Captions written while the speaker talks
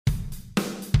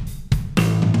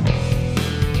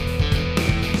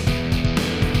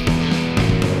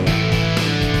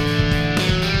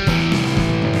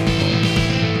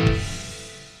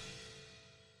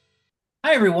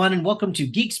Hi, everyone, and welcome to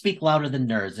Geek Speak Louder Than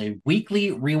Nerds, a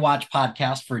weekly rewatch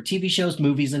podcast for TV shows,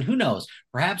 movies, and who knows,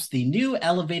 perhaps the new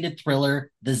elevated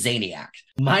thriller, The Zaniac.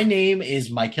 My name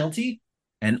is Mike Hilty.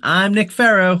 And I'm Nick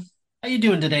Farrow. How you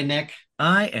doing today, Nick?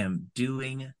 I am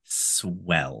doing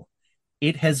swell.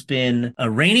 It has been a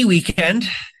rainy weekend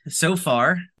so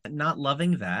far. Not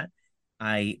loving that.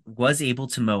 I was able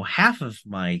to mow half of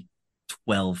my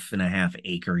 12 and a half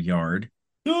acre yard.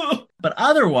 But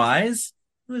otherwise,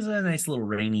 it was a nice little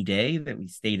rainy day that we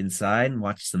stayed inside and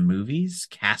watched some movies.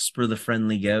 Casper the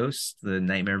Friendly Ghost, The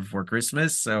Nightmare Before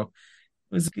Christmas. So it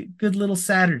was a good little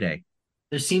Saturday.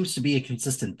 There seems to be a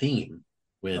consistent theme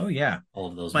Oh, with yeah. all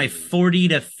of those My movies. 40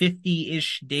 to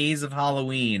 50-ish days of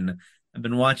Halloween. I've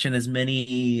been watching as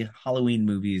many Halloween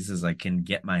movies as I can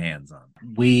get my hands on.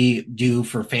 We do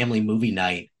for family movie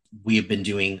night, we have been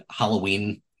doing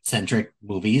Halloween centric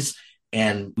movies,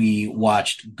 and we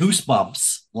watched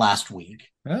Goosebumps last week.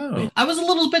 Oh. I was a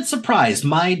little bit surprised.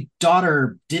 My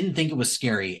daughter didn't think it was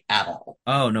scary at all.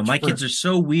 Oh no, my kids For, are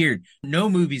so weird. No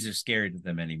movies are scary to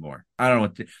them anymore. I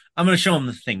don't know I'm going to show them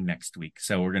The Thing next week.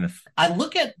 So we're going to I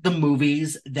look at the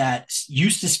movies that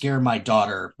used to scare my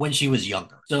daughter when she was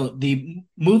younger. So the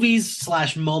movies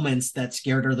slash moments that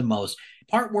scared her the most,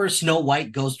 part where Snow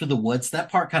White goes through the woods,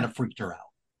 that part kind of freaked her out.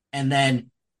 And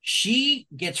then she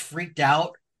gets freaked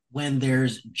out when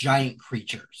there's giant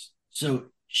creatures. So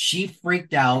she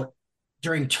freaked out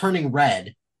during Turning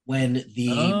Red when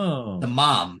the Oh.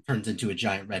 mom turns into a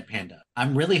giant red panda.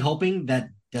 I'm really hoping that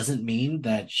doesn't mean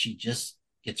that she just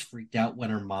gets freaked out when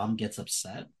her mom gets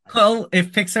upset. Well,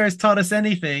 if Pixar has taught us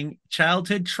anything,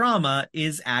 childhood trauma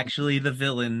is actually the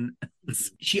villain.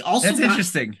 She also That's got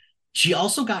interesting. she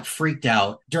also got freaked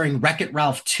out during Wreck-It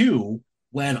Ralph 2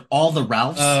 when all the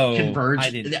Ralphs Oh, converge. I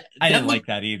That didn't looked like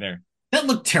that either. that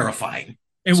looked terrifying.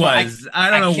 It So was. I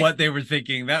don't I know can't what they were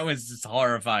thinking. That was just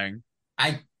horrifying.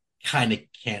 I kind of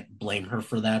can't blame her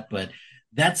for that, but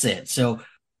that's it. So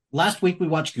last week we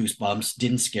watched Goosebumps,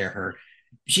 didn't scare her.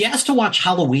 She asked to watch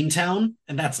Halloween Town,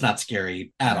 and that's not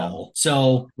scary at No. all.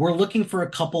 So we're looking for a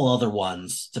couple other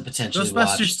ones to potentially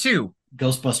watch. Ghostbusters 2. That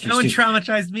Ghostbusters one 2.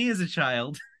 traumatized me as a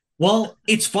child. Well,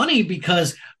 it's funny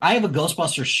because I have a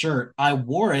Ghostbusters shirt. I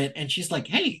wore it, and she's like,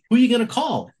 "Hey, who are you gonna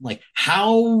call?" I'm like,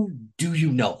 how do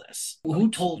you know this? Who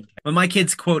told? When my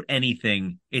kids quote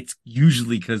anything, it's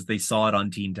usually because they saw it on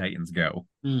Teen Titans Go.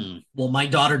 Well, my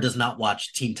daughter does not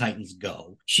watch Teen Titans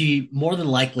Go. She more than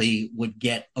likely would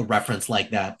get a reference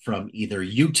like that from either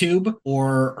YouTube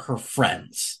or her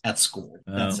friends at school.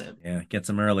 That's Oh, it. yeah, gets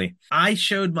them early. I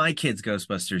showed my kids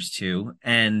Ghostbusters 2,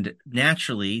 and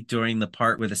naturally, during the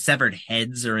part where the severed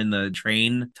heads are in the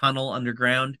train tunnel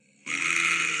underground,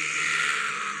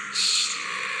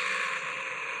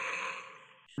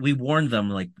 we warned them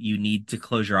like you need to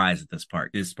close your eyes at this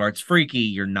part. This part's freaky.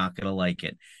 You're not going to like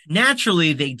it.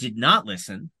 Naturally, they did not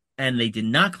listen and they did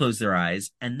not close their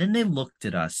eyes. And then they looked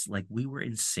at us like we were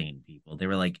insane people. They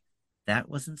were like, that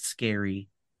wasn't scary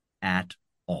at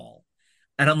all.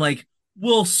 And I'm like,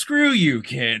 well, screw you,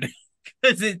 kid.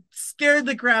 Because it scared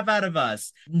the crap out of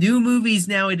us. New movies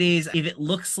nowadays, if it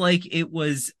looks like it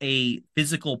was a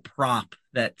physical prop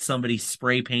that somebody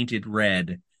spray painted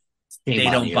red, Shame they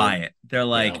on don't buy you. it. They're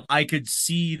like, Yeah. I could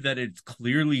see that it's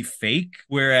clearly fake.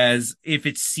 Whereas if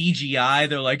it's CGI,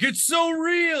 they're like, it's so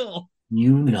real.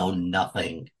 You know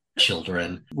nothing,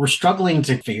 children. We're struggling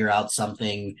to figure out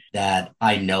something that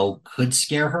I know could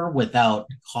scare her without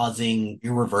causing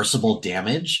irreversible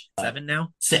damage. 7 now?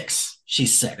 Six.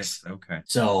 She's 6. six. Okay.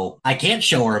 So I can't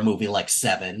show her a movie like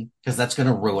Seven because that's going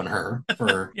to ruin her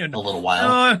for You a know, little no, while.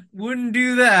 I wouldn't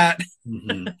do that.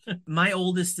 Mhm. My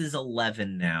oldest is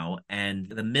 11 now, and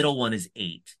the middle one is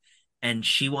 8. And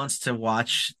she wants to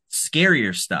watch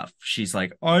scarier stuff. She's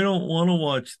like, I don't want to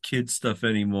watch kid stuff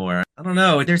anymore. I don't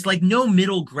know. There's like no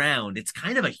middle ground. It's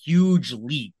kind of a huge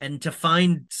leap. And to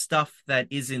find stuff that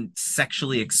isn't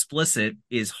sexually explicit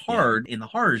is Yeah. hard in the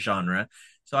horror genre.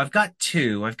 So I've got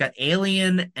two. I've got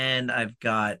Alien and I've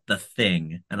got The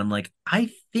Thing. And I'm like, I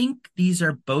think these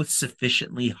are both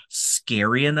sufficiently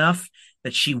scary enough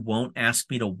that she won't ask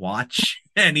me to watch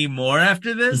anymore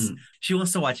after this. Mhm. She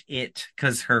wants to watch it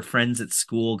because her friends at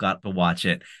school got to watch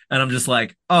it. And I'm just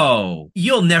like, oh,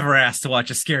 you'll never ask to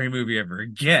watch a scary movie ever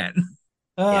again.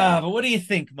 Yeah. But what do you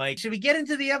think, Mike? Should we get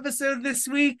into the episode this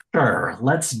week? Sure.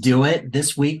 Let's do it.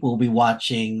 This week we'll be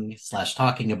watching slash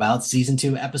talking about season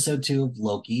two, episode two of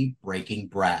Loki, Breaking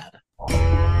Brad.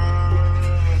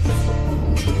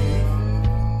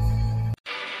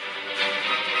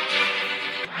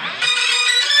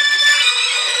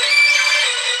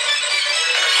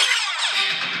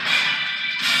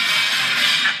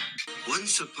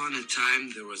 Once upon a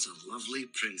time, there was a lovely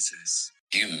princess.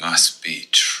 You must be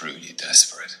truly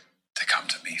desperate to come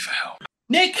to me for help.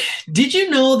 Nick, did you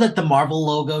know that the Marvel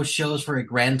logo shows for a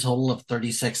grand total of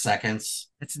 36 seconds?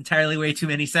 That's entirely way too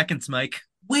many seconds, Mike.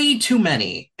 Way too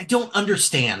many. I don't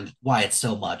understand why it's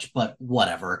so much, but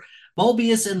whatever.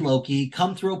 Mobius and Loki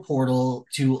come through a portal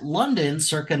to London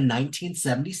circa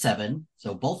 1977.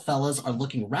 So both fellas are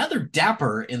looking rather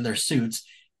dapper in their suits.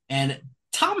 And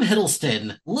Tom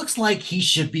Hiddleston looks like he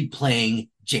should be playing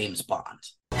James Bond.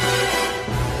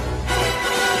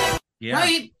 Yeah,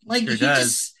 right? Like sure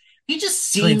he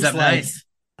just cleans seems up like nice.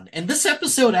 and this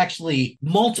episode actually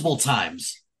multiple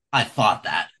times I thought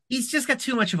that. He's just got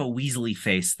too much of a Weasley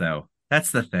face, though.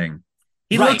 That's the thing.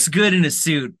 He Right. looks good in a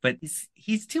suit, but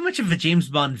he's too much of a James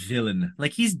Bond villain.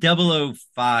 Like he's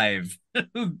 005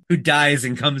 who dies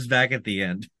and comes back at the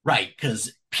end. Right,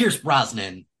 because Pierce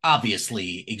Brosnan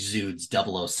obviously exudes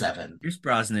 007. Pierce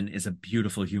Brosnan is a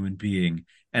beautiful human being,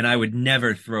 and I would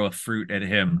never throw a fruit at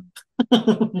him.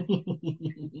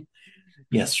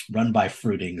 Yes, run by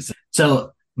fruitings.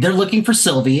 So they're looking for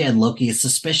Sylvie, and Loki is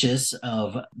suspicious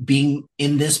of being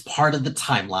in this part of the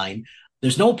timeline.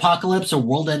 There's no apocalypse or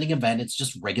world-ending event. It's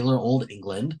just regular old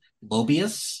England.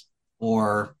 Mobius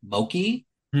or Moki,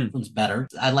 one's better.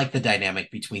 I like the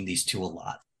dynamic between these two a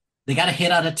lot. They got a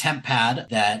hit on a temp pad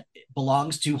that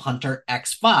belongs to Hunter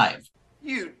X5.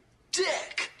 You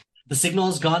dick! The signal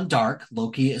has gone dark.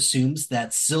 Loki assumes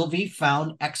that Sylvie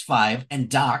found X5 and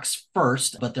docks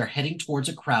first, but they're heading towards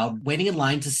a crowd waiting in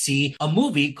line to see a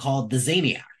movie called The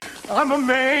Zaniac. I'm a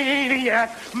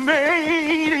maniac.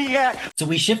 So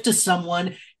we shift to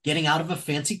someone getting out of a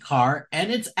fancy car,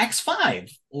 and it's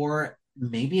X5, or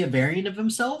maybe a variant of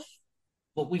himself.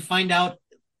 But we find out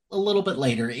a little bit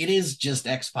later, it is just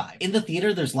X5. In the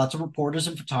theater, there's lots of reporters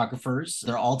and photographers.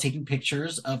 They're all taking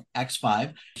pictures of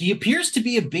X5. He appears to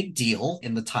be a big deal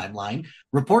in the timeline.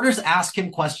 Reporters ask him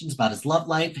questions about his love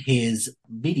life, his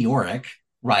meteoric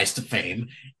rise to fame,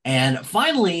 and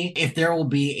finally, if there will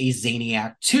be a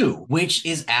Zaniac 2, which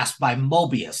is asked by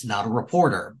Mobius, not a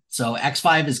reporter. So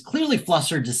X5 is clearly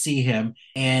flustered to see him,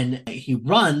 and he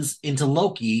runs into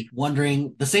Loki,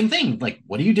 wondering the same thing, like,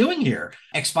 what are you doing here?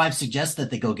 X5 suggests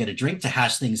that they go get a drink to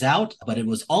hash things out, but it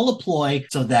was all a ploy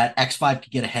so that X5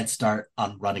 could get a head start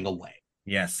on running away.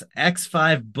 Yes,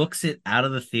 X5 books it out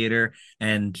of the theater,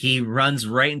 and he runs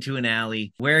right into an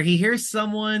alley where he hears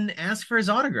someone ask for his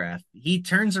autograph. He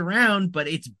turns around, but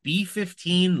it's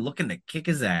B-15 looking to kick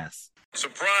his ass.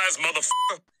 Surprise,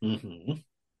 motherfucker. Mm-hmm.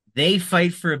 They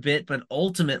fight for a bit, but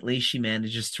ultimately she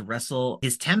manages to wrestle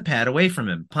his temp pad away from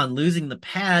him. Upon losing the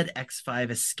pad,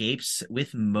 X5 escapes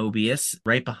with Mobius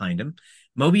right behind him.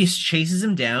 Mobius chases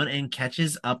him down and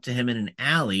catches up to him in an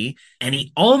alley, and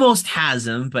he almost has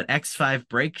him, but X5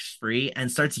 breaks free and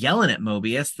starts yelling at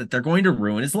Mobius that they're going to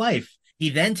ruin his life. He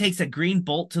then takes a green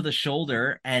bolt to the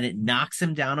shoulder, and it knocks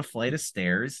him down a flight of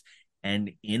stairs,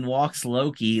 and in walks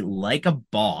Loki like a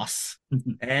boss,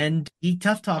 and he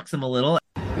tough talks him a little.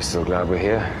 You still glad we're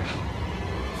here?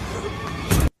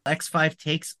 X5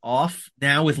 takes off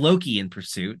now with Loki in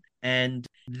pursuit, and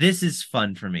this is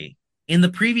fun for me. In the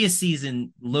previous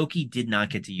season, Loki did not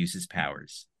get to use his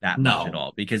powers that much at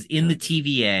all, because in the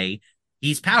TVA,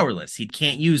 he's powerless. He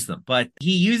can't use them, but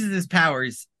he uses his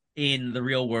powers in the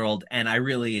real world, and I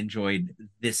really enjoyed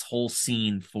this whole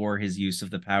scene for his use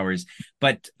of the powers.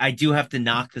 But I do have to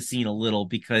knock the scene a little,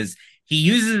 because he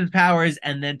uses his powers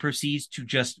and then proceeds to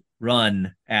just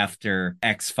run after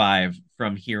X5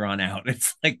 from here on out.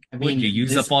 It's like, would you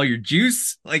use up all your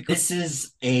juice? Like, this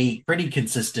is a pretty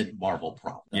consistent Marvel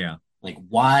problem. Yeah. Like,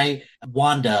 why,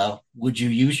 Wanda, would you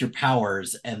use your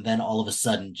powers and then all of a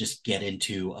sudden just get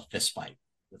into a fist fight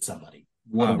with somebody?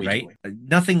 What are we doing?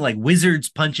 Nothing like wizards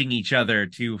punching each other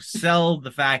to sell the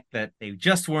fact that they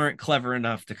just weren't clever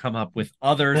enough to come up with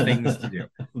other things to do.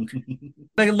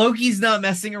 Like, Loki's not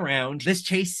messing around. This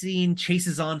chase scene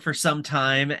chases on for some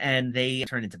time, and they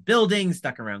turn into buildings,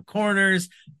 duck around corners,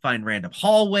 find random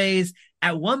hallways.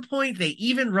 At one point, they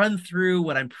even run through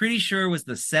what I'm pretty sure was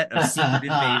the set of Secret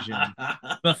Invasion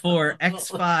before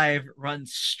X5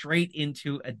 runs straight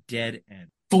into a dead end.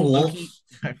 Loki,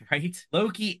 right?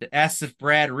 Loki asks if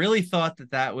Brad really thought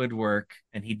that would work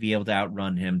and he'd be able to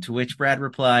outrun him, to which Brad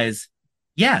replies,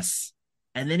 yes.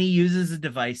 And then he uses a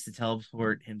device to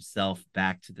teleport himself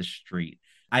back to the street.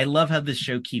 I love how this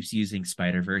show keeps using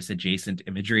Spider-Verse adjacent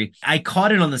imagery. I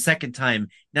caught it on the second time.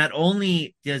 Not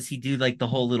only does he do like the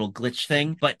whole little glitch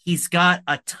thing, but he's got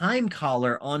a time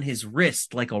collar on his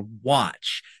wrist like a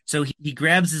watch. So he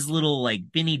grabs his little like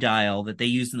Binny dial that they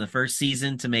used in the first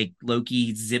season to make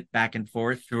Loki zip back and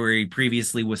forth to where he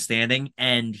previously was standing.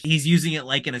 And he's using it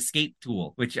like an escape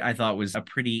tool, which I thought was a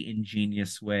pretty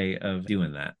ingenious way of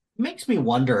doing that. Makes me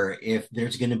wonder if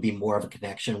there's going to be more of a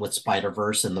connection with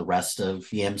Spider-Verse and the rest of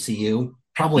the MCU. I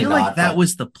Probably feel like not, that but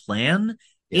was the plan.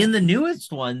 yeah. In the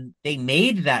newest one, they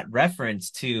made that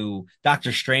reference to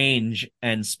Doctor Strange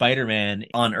and Spider-Man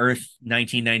on Earth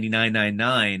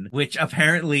 1999-99, which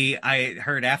apparently I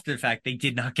heard after the fact they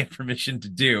did not get permission to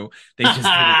do. They just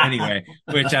did it anyway,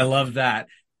 which I love that.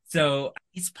 So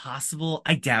it's possible.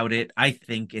 I doubt it. I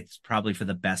think it's probably for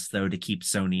the best, though, to keep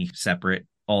Sony separate,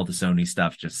 all the Sony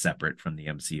stuff just separate from the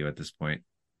MCU at this point.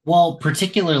 Well,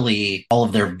 particularly all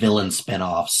of their villain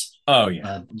spinoffs. Oh,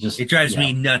 yeah. Just It drives yeah.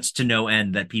 me nuts to no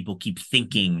end that people keep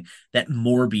thinking that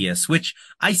Morbius, which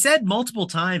I said multiple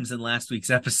times in last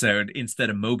week's episode instead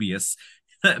of Mobius,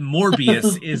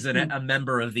 Morbius is a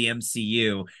member of the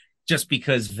MCU just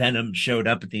because Venom showed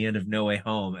up at the end of No Way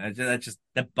Home.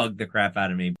 That bugged the crap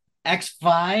out of me.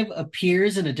 X5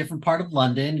 appears in a different part of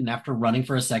London, and after running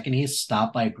for a second, he is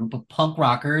stopped by a group of punk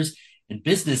rockers and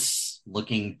business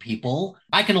looking people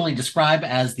I can only describe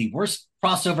as the worst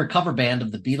crossover cover band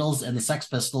of the Beatles and the Sex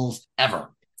Pistols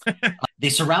ever. They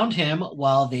surround him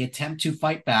while they attempt to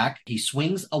fight back. He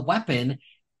swings a weapon,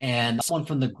 and someone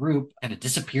from the group kind of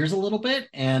disappears a little bit,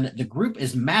 and the group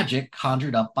is magic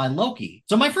conjured up by Loki.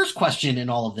 So my first question in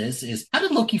all of this is, how did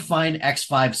Loki find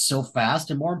X5 so fast?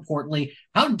 And more importantly,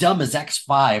 how dumb is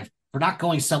X5 for not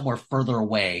going somewhere further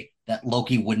away that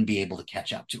Loki wouldn't be able to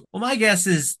catch up to? Well, my guess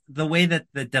is the way that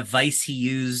the device he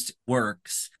used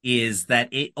works is that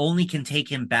it only can take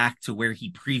him back to where he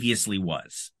previously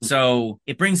was. So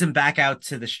it brings him back out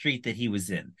to the street that he was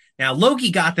in. Now,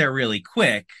 Loki got there really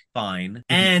quick, fine,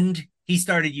 and he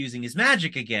started using his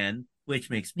magic again, which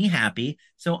makes me happy.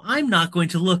 So I'm not going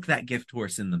to look that gift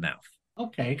horse in the mouth.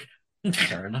 Okay.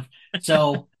 Fair enough.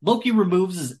 So Loki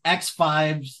removes his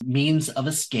X5's means of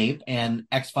escape, and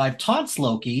X5 taunts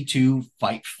Loki to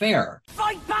fight fair.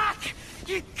 Fight back!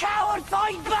 You coward,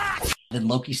 fight back! Then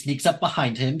Loki sneaks up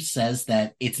behind him, says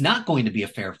that it's not going to be a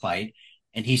fair fight,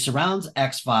 and he surrounds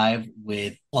X5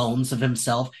 with clones of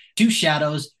himself. Two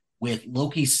shadows with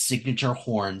Loki's signature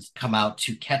horns come out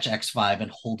to catch X5 and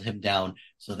hold him down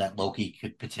so that Loki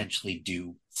could potentially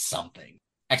do something.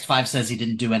 X5 says he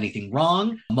didn't do anything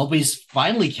wrong. Mobius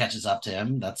finally catches up to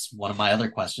him. That's one of my other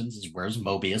questions, is where's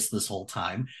Mobius this whole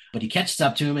time? But he catches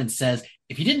up to him and says,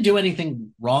 if you didn't do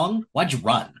anything wrong, why'd you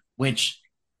run? Which,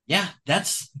 yeah,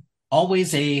 that's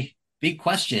always a big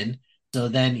question. So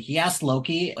then he asks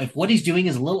Loki if what he's doing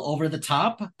is a little over the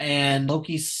top, and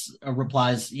Loki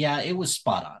replies, yeah, it was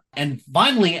spot on. And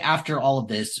finally, after all of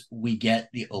this, we get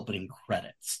the opening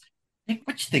credits. Nick,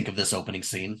 what you think of this opening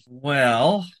scene?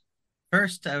 Well,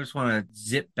 first, I just want to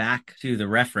zip back to the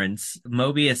reference.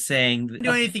 Mobius saying, "Didn't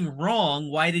do anything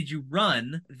wrong. Why did you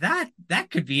run?" That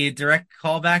could be a direct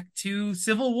callback to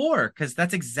Civil War, because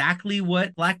that's exactly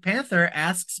what Black Panther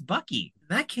asks Bucky.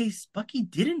 In that case, Bucky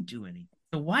didn't do anything.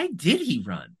 So why did he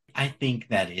run? I think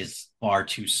that is far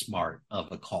too smart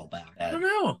of a callback. I don't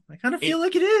know. I kind of feel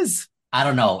like it is. I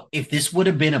don't know. If this would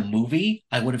have been a movie,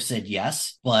 I would have said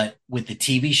yes. But with the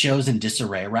TV shows in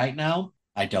disarray right now,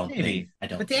 I don't think.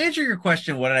 But to answer your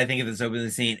question, what did I think of this opening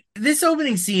scene? This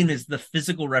opening scene is the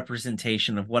physical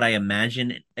representation of what I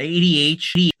imagine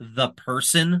ADHD, the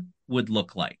person, would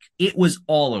look like. It was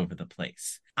all over the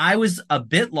place. I was a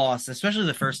bit lost, especially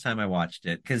the first time I watched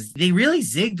it, because they really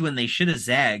zigged when they should have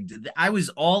zagged. I was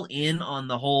all in on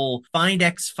the whole find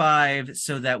X5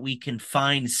 so that we can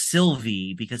find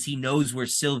Sylvie, because he knows where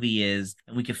Sylvie is,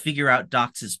 and we can figure out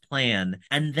Doc's plan.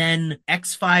 And then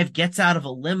X5 gets out of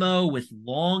a limo with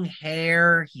long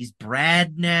hair. He's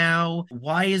Brad now.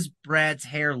 Why is Brad's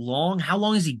hair long? How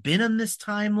long has he been on this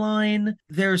timeline?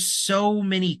 There's so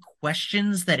many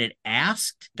questions that it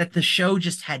asked that the show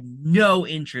just had no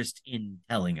interest in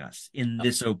telling us in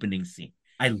this opening scene.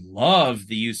 I love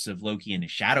the use of Loki and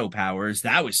his shadow powers.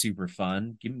 That was super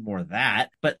fun. Give me more of that.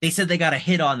 But they said they got a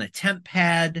hit on the temp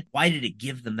pad. Why did it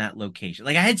give them that location?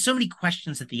 Like, I had so many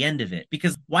questions at the end of it,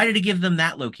 because why did it give them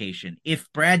that location?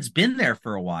 If Brad's been there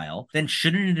for a while, then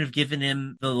shouldn't it have given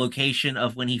him the location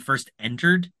of when he first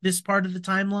entered this part of the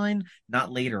timeline,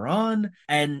 not later on?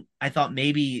 And I thought,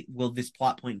 maybe will this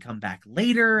plot point come back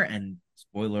later? And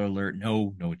spoiler alert,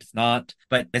 no, it does not.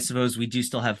 But I suppose we do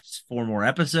still have 4 more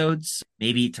episodes.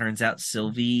 Maybe it turns out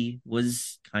Sylvie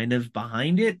was kind of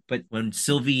behind it. But when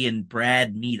Sylvie and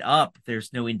Brad meet up,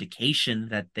 there's no indication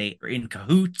that they are in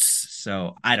cahoots.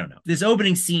 So I don't know. This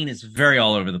opening scene is very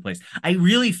all over the place. I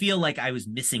really feel like I was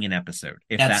missing an episode,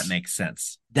 if that makes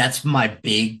sense. That's my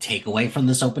big takeaway from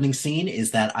this opening scene,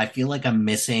 is that I feel like I'm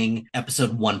missing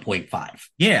episode 1.5.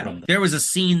 Yeah, there was a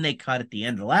scene they cut at the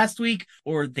end of last week,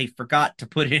 or they forgot to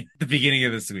put in the beginning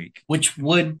of this week. Which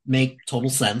would make total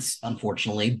sense,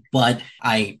 unfortunately. But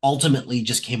I ultimately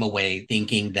just came away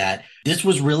thinking that this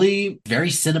was really very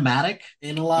cinematic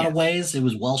in a lot of ways. It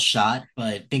was well shot, but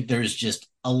I think there's just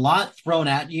a lot thrown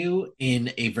at you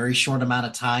in a very short amount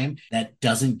of time that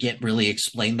doesn't get really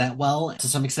explained that well to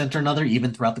some extent or another,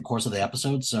 even throughout the course of the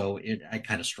episode. So I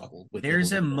kind of struggled with it.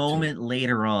 There's a moment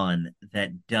later on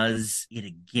that does it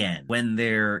again when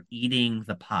they're eating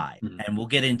the pie, and we'll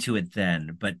get into it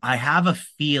then. But I have a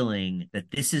feeling that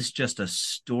this is just a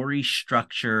story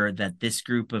structure that this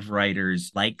group of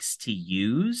writers likes to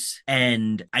use.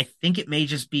 And I think it may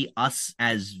just be us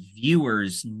as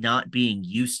viewers not being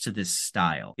used to this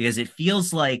style, because it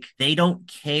feels like they don't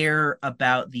care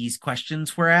about these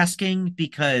questions we're asking,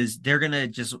 because they're going to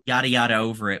just yada yada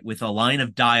over it with a line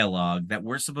of dialogue that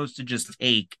we're supposed to just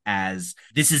take as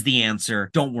this is the answer.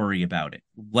 Don't worry about it.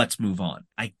 Let's move on.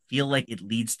 I feel like it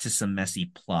leads to some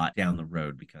messy plot down the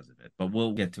road because of it, but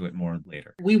we'll get to it more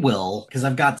later. We will, because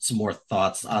I've got some more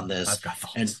thoughts on this. I've got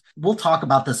thoughts. And we'll talk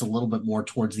about this a little bit more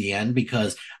towards the end,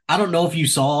 because I don't know if you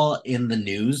saw in the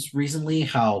news recently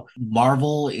how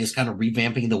Marvel is kind of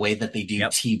revamping the way that they do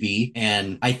TV.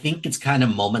 And I think it's kind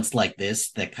of moments like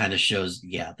this that kind of shows,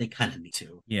 they kind of need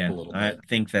to. Yeah, a little I bit.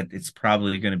 think that it's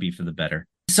probably going to be for the better.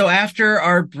 So after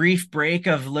our brief break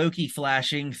of Loki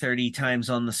flashing 30 times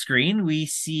on the screen, we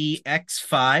see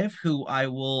X5, who I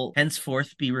will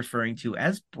henceforth be referring to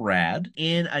as Brad,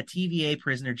 in a TVA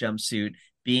prisoner jumpsuit,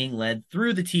 being led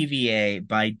through the TVA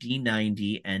by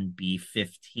D90 and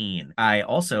B15. I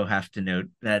also have to note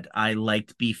that I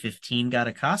liked B15 got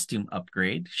a costume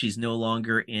upgrade. She's no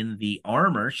longer in the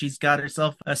armor. She's got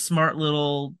herself a smart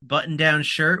little button-down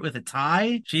shirt with a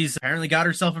tie. She's apparently got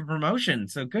herself a promotion,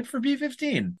 so good for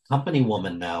B15. Company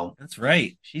woman now. That's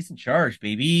right. She's in charge,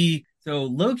 baby. So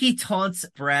Loki taunts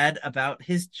Brad about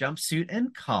his jumpsuit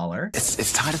and collar.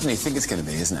 It's tighter than you think it's going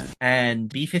to be, isn't it? And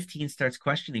B15 starts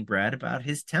questioning Brad about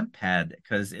his temp pad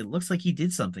because it looks like he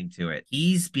did something to it.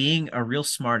 He's being a real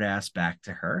smartass back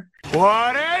to her.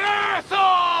 What an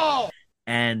asshole!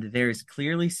 And there's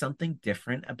clearly something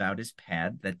different about his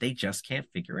pad that they just can't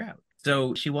figure out.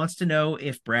 So she wants to know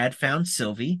if Brad found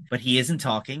Sylvie, but he isn't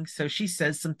talking. So she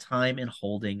says some time in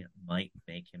holding might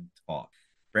make him talk.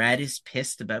 Brad is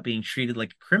pissed about being treated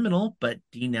like a criminal, but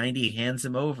D90 hands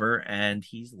him over and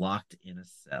he's locked in a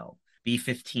cell.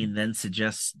 B15 then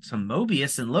suggests to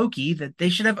Mobius and Loki that they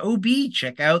should have OB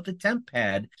check out the temp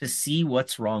pad to see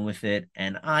what's wrong with it.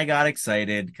 And I got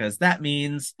excited because that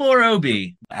means more OB.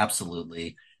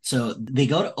 Absolutely. So they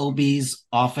go to OB's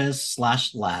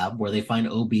office/lab where they find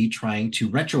OB trying to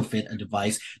retrofit a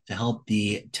device to help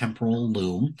the temporal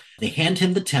loom. They hand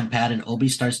him the temp pad and OB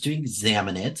starts to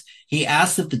examine it. He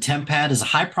asks if the temp pad is a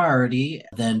high priority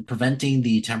than preventing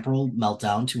the temporal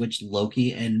meltdown, to which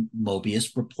Loki and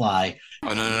Mobius reply,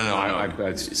 Oh, no. I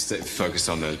focused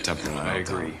on the temporal. I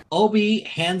agree. OB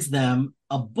hands them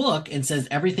a book and says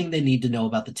everything they need to know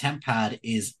about the temp pad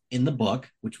is in the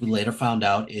book, which we later found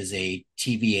out is a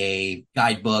TVA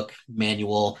guidebook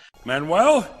manual.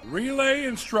 Manuel, relay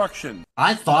instruction.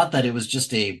 I thought that it was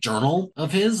just a journal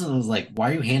of his, and I was like,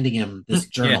 why are you handing him this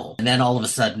journal? And then all of a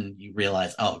sudden you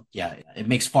realize, oh yeah, it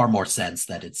makes far more sense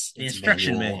that it's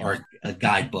instruction manual or a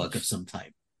guidebook of some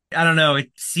type. I don't know.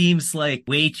 It seems like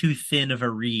way too thin of a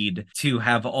read to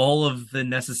have all of the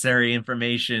necessary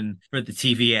information for the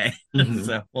TVA. Mm-hmm.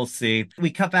 So we'll see.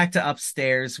 We cut back to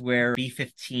upstairs where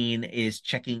B15 is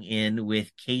checking in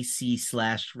with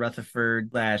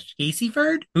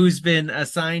Casey/Rutherford/Caseyford, who's been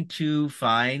assigned to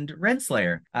find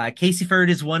Renslayer. Caseyford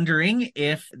is wondering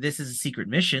if this is a secret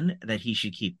mission that he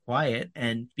should keep quiet.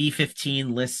 And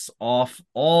B15 lists off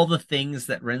all the things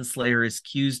that Renslayer is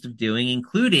accused of doing,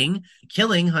 including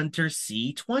killing Hunter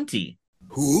C20.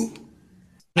 Who?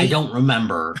 I don't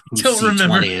remember who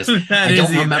C20 is. I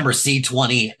don't remember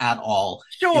C20 at all.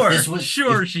 Sure,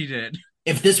 she did.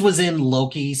 If this was in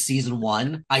Loki season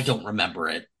 1, I don't remember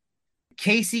it.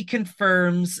 Casey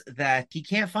confirms that he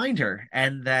can't find her,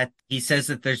 and that he says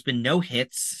that there's been no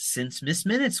hits since Miss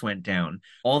Minutes went down.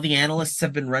 All the analysts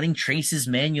have been running traces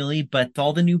manually, but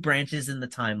all the new branches in the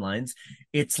timelines,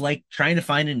 it's like trying to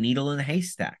find a needle in a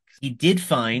haystack. He did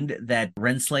find that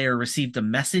Renslayer received a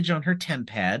message on her temp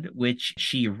pad, which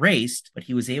she erased, but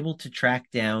he was able to track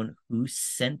down who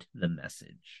sent the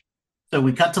message. So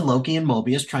we cut to Loki and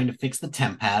Mobius trying to fix the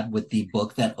temp pad with the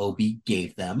book that OB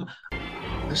gave them.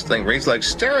 This thing reads like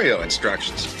stereo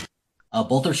instructions.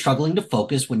 Both are struggling to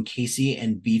focus when Casey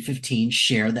and B-15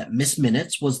 share that Miss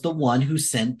Minutes was the one who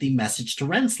sent the message to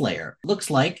Renslayer. Looks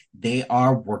like they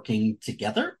are working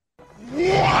together.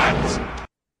 What?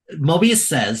 Mobius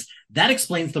says that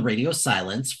explains the radio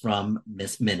silence from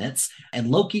Miss Minutes, and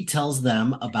Loki tells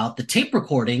them about the tape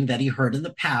recording that he heard in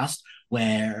the past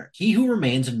where He Who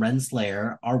Remains and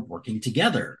Renslayer are working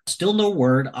together. Still no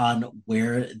word on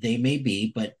where they may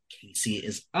be, but Casey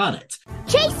is on it.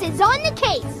 Chase is on the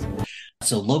case.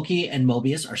 So Loki and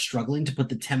Mobius are struggling to put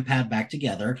the TemPad back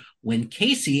together when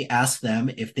Casey asks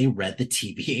them if they read the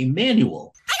TVA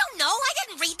manual. I don't know. I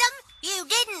didn't read them. You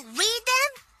didn't read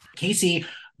them? Casey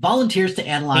volunteers to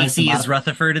analyze Casey is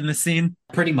Rutherford in the scene.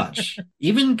 Pretty much.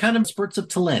 Even kind of spurts up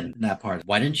T'Lyn in that part.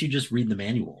 Why didn't you just read the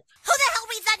manual? Who the hell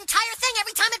reads that entire thing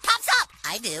every time it pops up?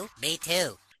 I do. Me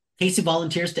too. Casey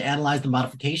volunteers to analyze the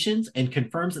modifications and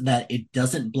confirms that it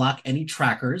doesn't block any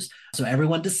trackers. So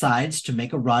everyone decides to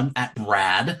make a run at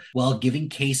Brad while giving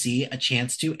Casey a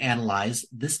chance to analyze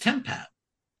this TemPad.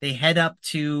 They head up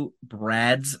to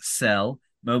Brad's cell.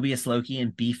 Mobius, Loki,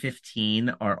 and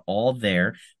B-15 are all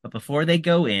there. But before they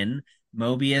go in,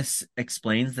 Mobius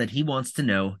explains that he wants to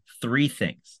know 3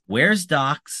 things. Where's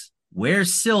Dox?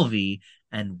 Where's Sylvie?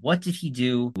 And what did he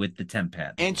do with the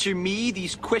TemPad? Answer me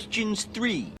these questions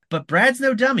 3. But Brad's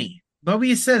no dummy.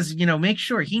 Mobius says, make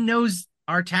sure he knows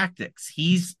our tactics.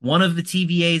 He's one of the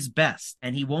TVA's best,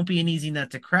 and he won't be an easy nut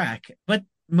to crack. But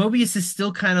Mobius is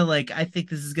still kind of like, I think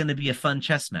this is going to be a fun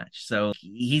chess match. So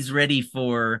he's ready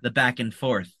for the back and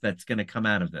forth that's going to come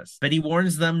out of this. But he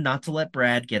warns them not to let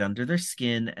Brad get under their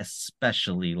skin,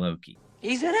 especially Loki.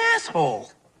 He's an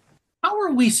asshole. How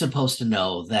are we supposed to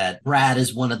know that Brad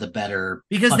is one of the better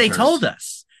Because hunters? they told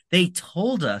us. They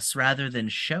told us rather than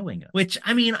showing us. Which,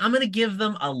 I'm going to give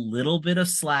them a little bit of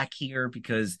slack here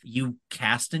because you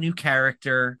cast a new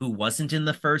character who wasn't in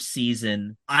the first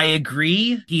season. I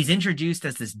agree. He's introduced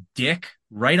as this dick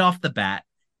right off the bat.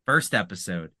 First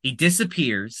episode, he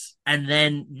disappears, and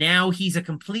then now he's a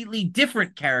completely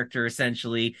different character,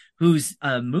 essentially, who's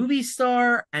a movie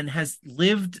star and has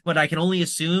lived what I can only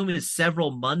assume is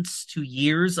several months to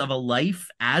years of a life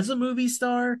as a movie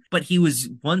star, but he was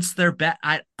once their best.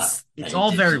 It's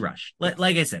all very rushed.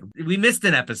 Like I said, we missed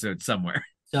an episode somewhere.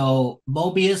 So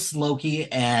Mobius, Loki,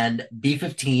 and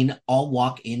B-15 all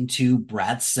walk into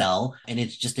Brad's cell, and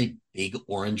it's just a big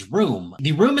orange room.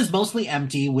 The room is mostly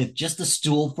empty with just a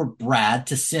stool for Brad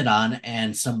to sit on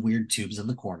and some weird tubes in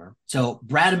the corner. So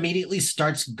Brad immediately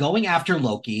starts going after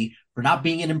Loki for not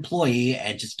being an employee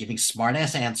and just giving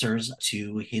smartass answers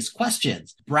to his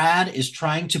questions. Brad is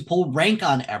trying to pull rank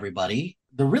on everybody.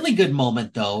 The really good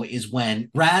moment, though, is when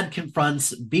Brad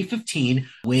confronts B-15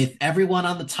 with everyone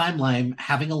on the timeline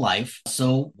having a life.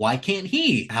 So why can't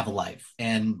he have a life?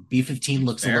 And B-15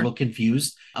 looks a little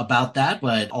confused about that,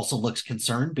 but also looks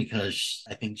concerned because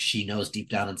I think she knows deep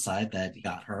down inside that he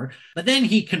got her. But then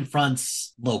he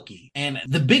confronts Loki. And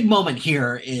the big moment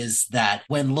here is that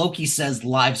when Loki says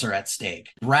lives are at stake,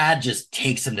 Brad just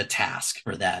takes him to task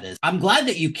for that. I'm glad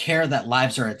that you care that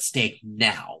lives are at stake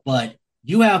now, but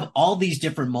you have all these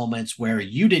different moments where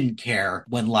you didn't care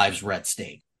when lives were at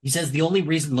stake. He says the only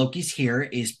reason Loki's here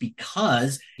is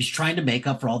because he's trying to make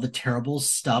up for all the terrible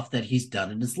stuff that he's done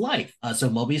in his life. So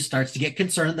Mobius starts to get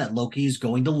concerned that Loki is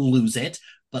going to lose it,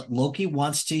 but Loki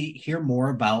wants to hear more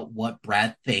about what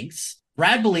Brad thinks.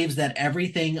 Brad believes that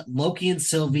everything Loki and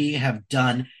Sylvie have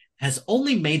done has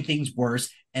only made things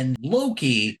worse, and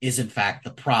Loki is in fact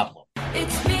the problem.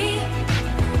 It's me.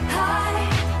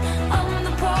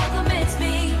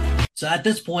 So at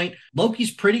this point, Loki's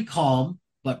pretty calm,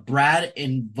 but Brad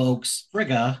invokes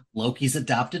Frigga, Loki's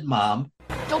adopted mom.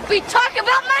 Don't be talking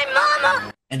about my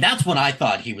mama! And that's when I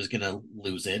thought he was going to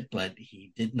lose it, but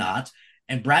he did not.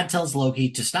 And Brad tells Loki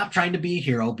to stop trying to be a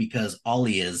hero because all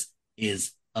he is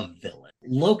a villain.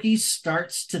 Loki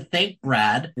starts to thank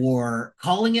Brad for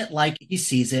calling it like he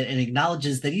sees it and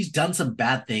acknowledges that he's done some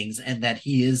bad things and that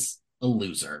he is a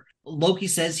loser. Loki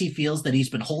says he feels that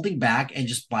he's been holding back and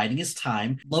just biding his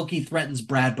time. Loki threatens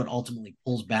Brad, but ultimately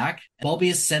pulls back.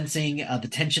 Mobius, sensing the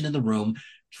tension in the room,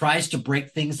 tries to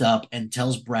break things up and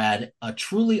tells Brad a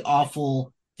truly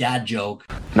awful dad joke.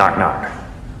 Knock, knock.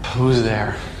 Who's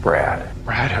there? Brad.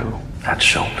 Brad who? That's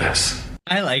showbiz.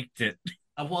 I liked it.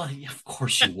 Well, of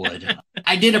course you would.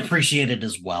 I did appreciate it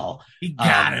as well. He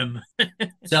got him.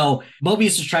 So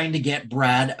Mobius is trying to get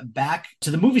Brad back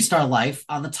to the movie star life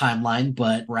on the timeline,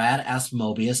 but Brad asks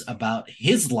Mobius about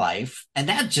his life, and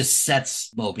that just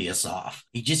sets Mobius off.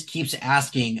 He just keeps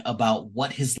asking about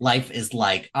what his life is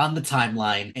like on the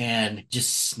timeline and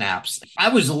just snaps. I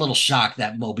was a little shocked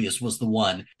that Mobius was the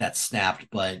one that snapped,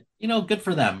 but good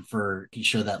for them for making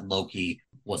sure that Loki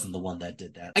wasn't the one that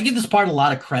did that. I give this part a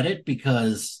lot of credit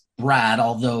because Brad,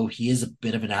 although he is a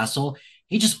bit of an asshole,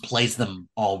 he just plays them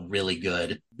all really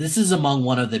good. This is among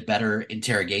one of the better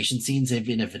interrogation scenes,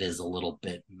 even if it is a little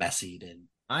bit messy. And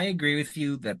I agree with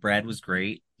you that Brad was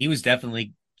great. He was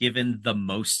definitely given the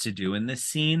most to do in this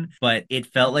scene, but it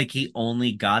felt like he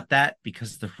only got that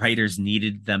because the writers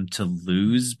needed them to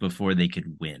lose before they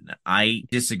could win. I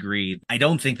disagree. I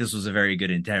don't think this was a very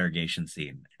good interrogation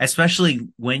scene, especially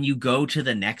when you go to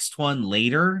the next one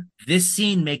later. This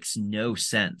scene makes no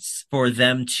sense for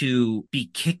them to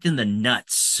be kicked in the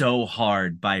nuts so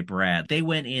hard by Brad. They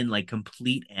went in like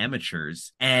complete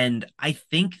amateurs. And I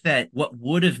think that what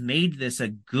would have made this a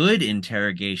good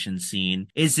interrogation scene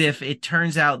is if it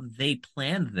turns out they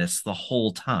planned this the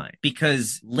whole time.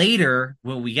 Because later,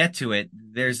 when we get to it,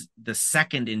 there's the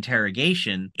second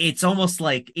interrogation. It's almost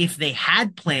like if they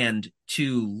had planned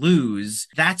to lose,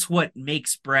 that's what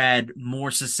makes Brad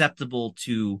more susceptible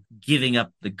to giving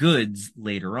up the goods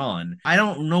later on. I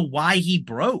don't know why he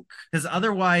broke, because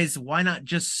otherwise, why not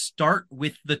just start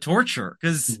with the torture?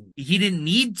 Because he didn't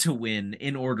need to win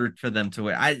in order for them to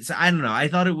win. I don't know. I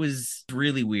thought it was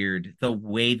really weird the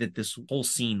way that this whole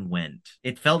scene went.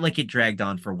 It felt like it dragged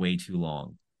on for way too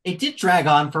long. it did drag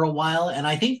on for a while, and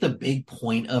I think the big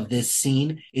point of this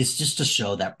scene is just to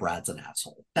show that Brad's an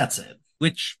asshole. That's it.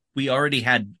 Which we already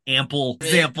had ample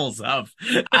examples of.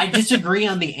 I disagree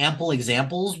on the ample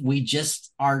examples. We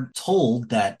just are told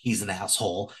that he's an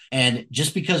asshole. And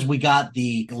just because we got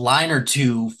the line or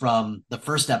two from the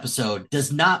first episode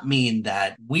does not mean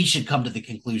that we should come to the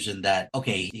conclusion that,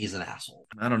 okay, he's an asshole.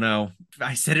 I don't know.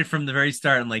 I said it from the very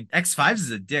start. I'm like, X5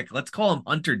 is a dick. Let's call him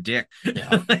Hunter Dick.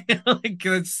 Yeah.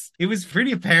 It was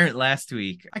pretty apparent last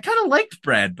week. I kind of liked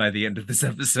Brad by the end of this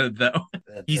episode, though.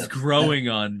 He's growing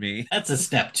on me. That's a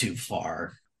step too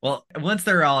far. Well, once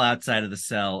they're all outside of the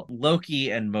cell, Loki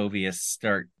and Mobius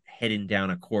start heading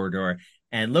down a corridor.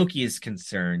 And Loki is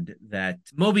concerned that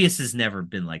Mobius has never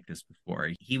been like this before.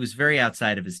 He was very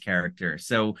outside of his character.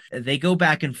 So they go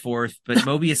back and forth, but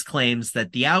Mobius claims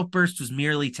that the outburst was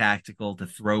merely tactical to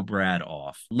throw Brad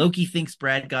off. Loki thinks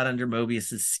Brad got under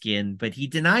Mobius's skin, but he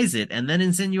denies it and then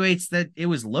insinuates that it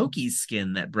was Loki's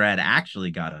skin that Brad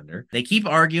actually got under. They keep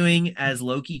arguing as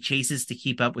Loki chases to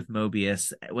keep up with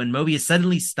Mobius when Mobius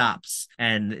suddenly stops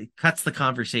and cuts the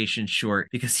conversation short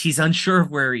because he's unsure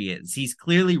of where he is. He's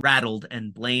clearly rattled and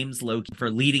blames Loki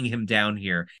for leading him down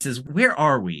here. He says, "Where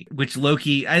are we?" Which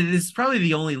Loki, this is probably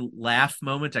the only laugh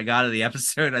moment I got of the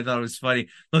episode. I thought it was funny.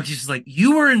 Loki's just like,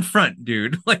 "You were in front,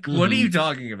 dude. Like, what are you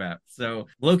talking about?" So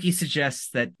Loki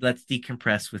suggests that let's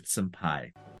decompress with some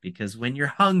pie. Because when you're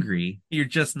hungry, you're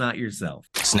just not yourself.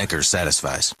 Snickers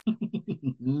satisfies.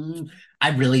 I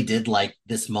really did like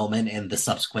this moment and the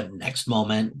subsequent next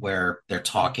moment where they're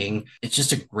talking. It's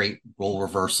just a great role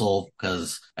reversal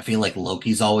because I feel like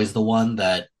Loki's always the one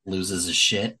that loses his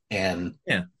shit and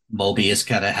Mobius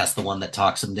kind of has the one that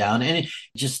talks him down. And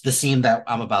just the scene that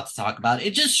I'm about to talk about,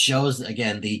 it just shows,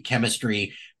 again, the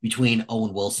chemistry between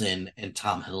Owen Wilson and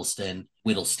Tom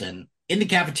Hiddleston. In the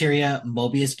cafeteria,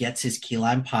 Mobius gets his key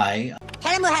lime pie.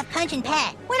 Tell him we'll have punch and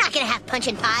pie. We're not going to have punch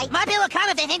and pie. My bill will come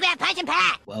if they think we have punch and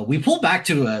pie. Well, we pull back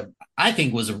to I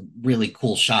think was a really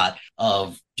cool shot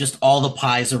of just all the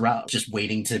pies around, just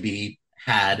waiting to be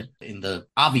had in the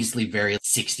obviously very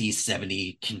 60s,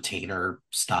 70s container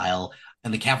style.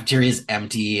 And the cafeteria is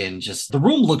empty and just the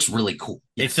room looks really cool.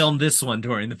 They filmed this one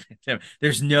during the pandemic.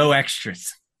 There's no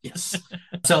extras. Yes.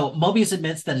 So Mobius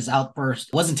admits that his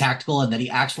outburst wasn't tactical and that he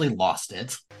actually lost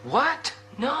it. What?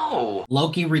 No.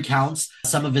 Loki recounts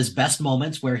some of his best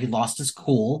moments where he lost his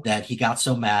cool, that he got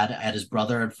so mad at his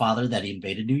brother and father that he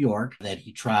invaded New York, that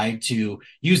he tried to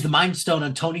use the Mind Stone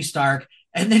on Tony Stark,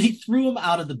 and then he threw him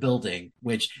out of the building,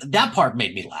 which that part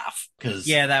made me laugh.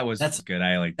 That's good.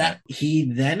 I like that.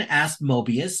 He then asked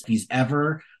Mobius if he's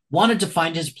ever wanted to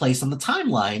find his place on the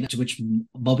timeline, to which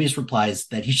Mobius replies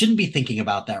that he shouldn't be thinking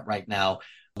about that right now.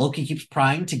 Loki keeps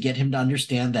trying to get him to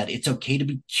understand that it's okay to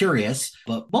be curious,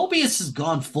 but Mobius has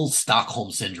gone full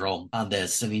Stockholm syndrome on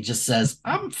this, and he just says,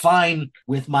 I'm fine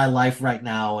with my life right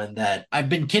now, and that I've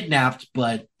been kidnapped,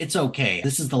 but it's okay.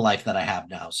 This is the life that I have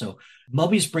now. So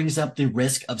Mobius brings up the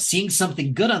risk of seeing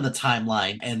something good on the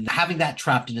timeline and having that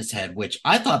trapped in his head, which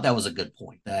I thought that was a good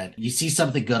point, that you see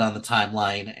something good on the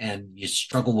timeline and you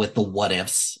struggle with the what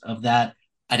ifs of that.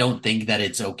 I don't think that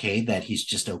it's okay that he's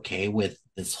just okay with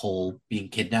this whole being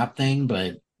kidnapped thing,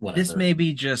 but whatever. This may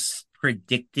be just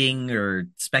predicting or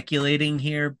speculating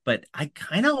here, but I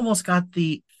kind of almost got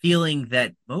the feeling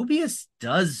that Mobius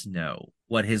does know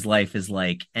what his life is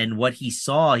like, and what he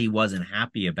saw he wasn't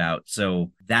happy about.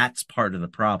 So that's part of the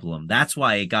problem. That's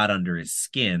why it got under his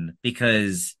skin,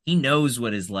 because he knows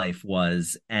what his life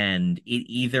was, and it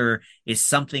either is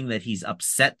something that he's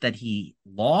upset that he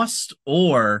lost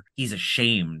or he's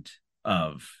ashamed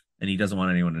of and he doesn't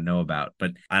want anyone to know about.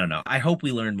 But I don't know. I hope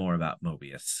we learn more about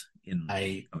Mobius in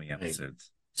coming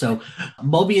episodes. So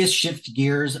Mobius shifts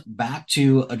gears back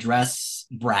to address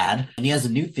Brad, and he has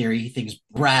a new theory. He thinks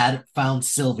Brad found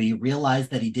Sylvie,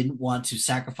 realized that he didn't want to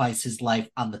sacrifice his life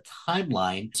on the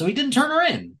timeline, so he didn't turn her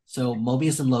in. So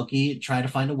Mobius and Loki try to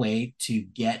find a way to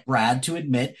get Brad to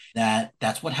admit that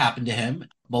that's what happened to him.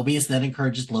 Mobius then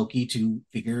encourages Loki to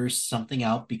figure something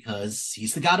out because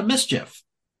he's the god of mischief.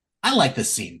 I like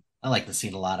this scene. I like the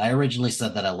scene a lot. I originally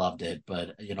said that I loved it,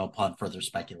 but, upon further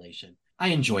speculation, I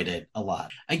enjoyed it a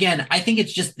lot. Again, I think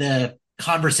it's just the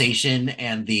conversation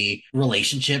and the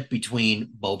relationship between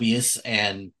Mobius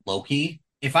and Loki.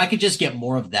 If I could just get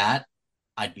more of that,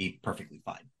 I'd be perfectly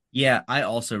fine. Yeah, I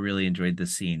also really enjoyed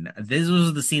this scene. This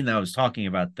was the scene that I was talking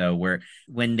about, though, where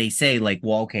when they say, like,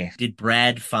 well, okay, did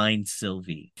Brad find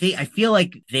Sylvie? I feel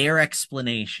like their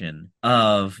explanation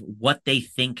of what they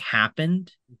think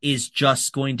happened is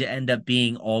just going to end up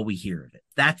being all we hear of it.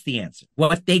 That's the answer.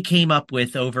 What they came up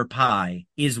with over pie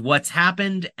is what's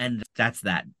happened, and that's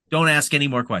that. Don't ask any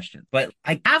more questions. But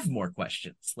I have more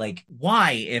questions. Like,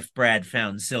 why, if Brad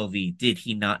found Sylvie, did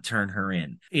he not turn her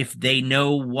in? If they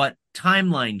know what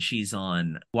timeline she's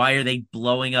on, why are they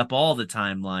blowing up all the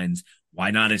timelines?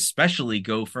 Why not especially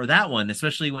go for that one,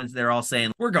 especially when they're all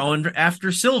saying, we're going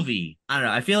after Sylvie? I don't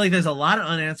know. I feel like there's a lot of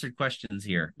unanswered questions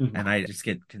here, and I just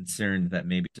get concerned that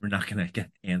maybe we're not going to get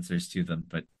answers to them,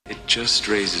 but it just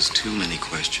raises too many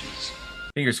questions.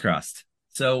 Fingers crossed.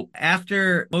 So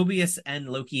after Mobius and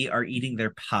Loki are eating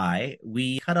their pie,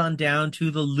 we cut on down to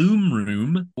the loom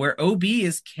room where OB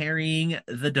is carrying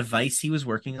the device he was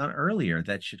working on earlier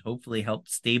that should hopefully help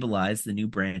stabilize the new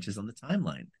branches on the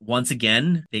timeline. Once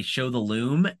again, they show the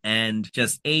loom and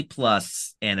just A+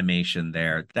 animation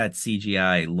there. That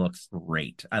CGI looks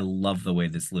great. I love the way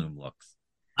this loom looks.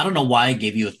 I don't know why I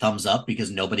gave you a thumbs up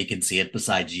because nobody can see it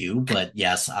besides you, but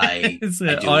yes, it's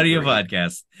an audio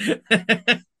podcast.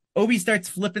 Obi starts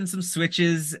flipping some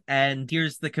switches and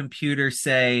hears the computer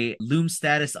say loom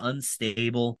status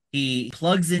unstable. He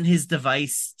plugs in his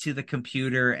device to the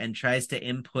computer and tries to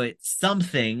input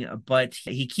something, but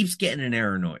he keeps getting an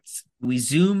error noise. We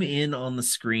zoom in on the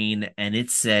screen and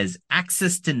it says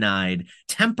access denied,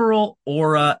 temporal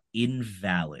aura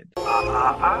invalid. You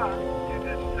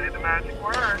didn't say the magic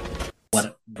word.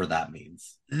 Whatever that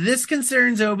means. This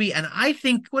concerns Obi, and I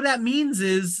think what that means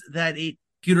is that the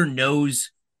computer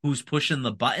knows who's pushing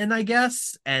the button, I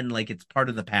guess, and like it's part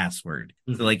of the password.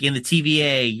 Mm-hmm. So like in the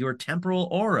TVA, your temporal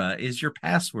aura is your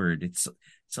password. It's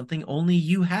something only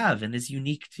you have and is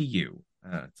unique to you.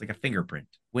 It's like a fingerprint.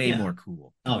 Way more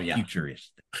cool. Oh, yeah.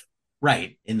 Futuristic.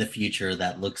 Right. In the future,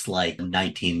 that looks like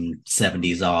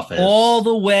 1970s office. All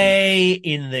the way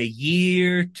in the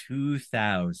year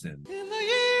 2000. In the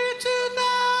year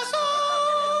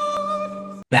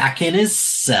 2000. Back in his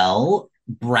cell,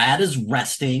 Brad is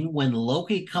resting when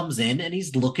Loki comes in and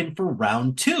he's looking for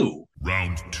round 2.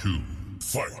 Round 2,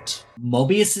 fight.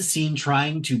 Mobius is seen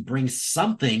trying to bring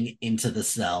something into the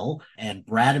cell, and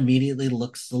Brad immediately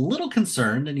looks a little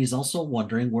concerned, and he's also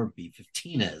wondering where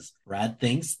B-15 is. Brad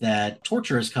thinks that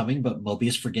torture is coming, but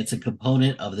Mobius forgets a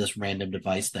component of this random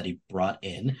device that he brought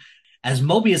in. As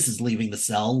Mobius is leaving the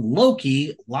cell,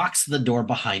 Loki locks the door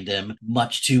behind him,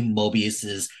 much to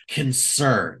Mobius's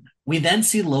concern. We then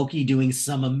see Loki doing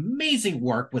some amazing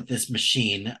work with this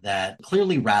machine that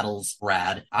clearly rattles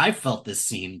Brad. I felt this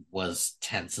scene was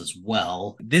tense as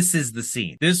well. This is the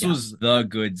scene. This was the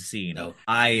good scene. No.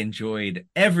 I enjoyed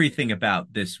everything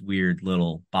about this weird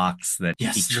little box that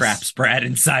he traps Brad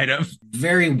inside of.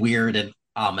 Very weird and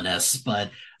ominous,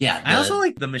 but yeah. I also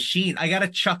like the machine. I got a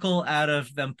chuckle out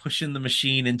of them pushing the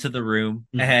machine into the room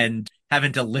and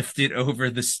having to lift it over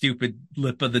the stupid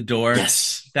lip of the door.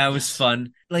 Yes. That was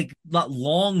fun. Like that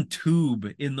long tube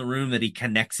in the room that he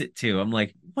connects it to. I'm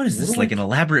like, what is this? Like an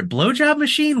elaborate blowjob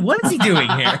machine? What is he doing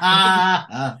here?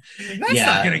 That's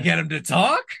not going to get him to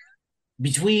talk.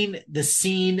 Between the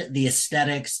scene, the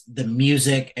aesthetics, the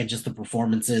music, and just the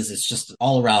performances, it's just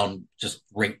all around just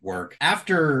great work.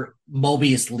 After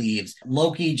Mobius leaves,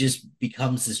 Loki just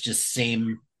becomes his just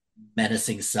same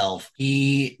menacing self.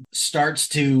 He starts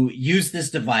to use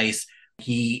this device.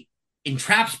 He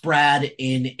entraps Brad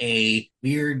in a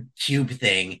weird cube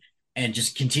thing and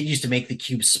just continues to make the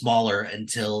cube smaller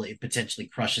until it potentially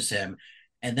crushes him.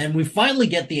 And then we finally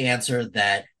get the answer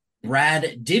that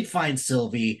Brad did find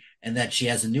Sylvie, and that she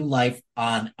has a new life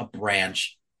on a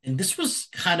branch. And this was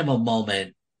kind of a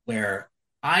moment where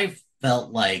I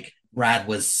felt like Brad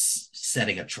was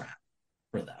setting a trap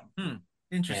for them.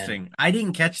 Interesting. I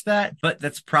didn't catch that, but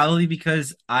that's probably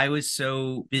because I was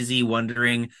so busy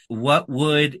wondering what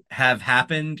would have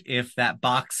happened if that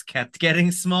box kept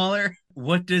getting smaller.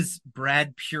 What does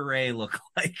Brad Puree look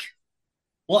like?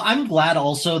 Well, I'm glad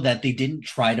also that they didn't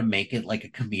try to make it like a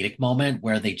comedic moment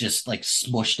where they just like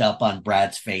smushed up on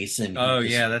Brad's face and Oh,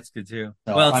 just, yeah, that's good too.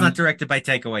 so Well, it's I'm not directed by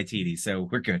Taika Waititi, so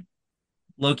we're good.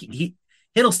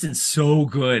 Hiddleston's so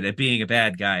good at being a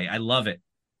bad guy. I love it.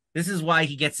 This is why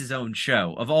he gets his own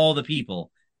show. Of all the people,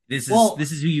 well,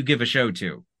 this is who you give a show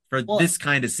to for well, this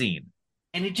kind of scene.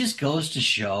 and it just goes to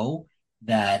show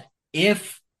that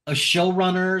if a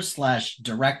showrunner slash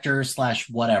director slash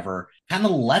whatever kind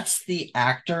of lets the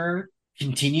actor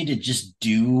continue to just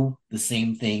do the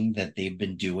same thing that they've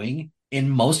been doing, in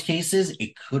most cases,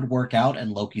 it could work out.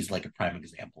 And Loki's like a prime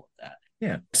example of that.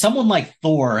 Yeah. Someone like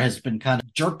Thor has been kind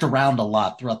of jerked around a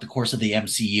lot throughout the course of the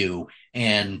MCU,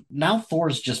 and now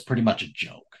Thor's just pretty much a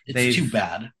joke. It's too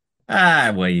bad.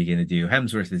 What are you going to do?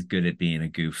 Hemsworth is good at being a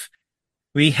goof.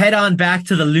 We head on back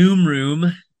to the loom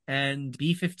room, and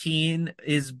B-15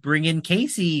 is bringing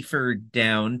Caseyford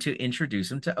down to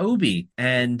introduce him to Obi.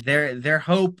 And their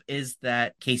hope is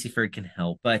that Caseyford can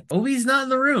help. But Obi's not in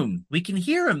the room. We can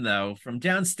hear him, though. From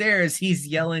downstairs, he's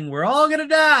yelling, "We're all gonna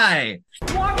die!"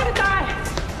 We're all gonna die!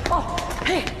 Oh,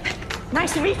 hey,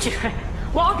 nice to meet you.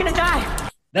 We're all gonna die.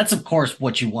 That's, of course,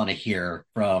 what you want to hear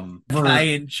from the guy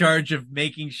in charge of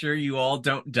making sure you all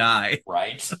don't die.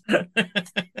 Right.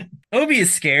 Obi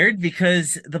is scared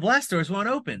because the blast doors won't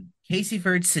open.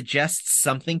 Caseyford suggests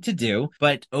something to do,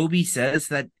 but Obi says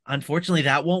that unfortunately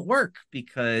that won't work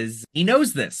because he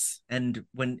knows this. And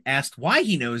when asked why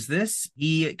he knows this,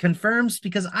 he confirms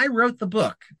because I wrote the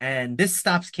book. And this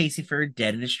stops Caseyford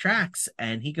dead in his tracks.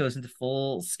 And he goes into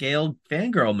full scale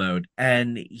fangirl mode.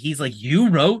 And he's like, "You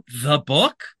wrote the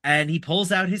book?" And he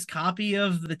pulls out his copy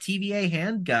of the TVA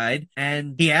hand guide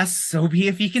and he asks Obi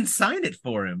if he can sign it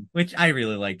for him, which I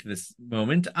really liked this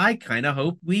moment. I kind of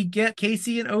hope we get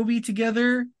Casey and Obi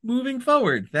together moving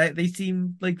forward. That they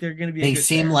seem like they're going to be. They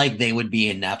seem like they would be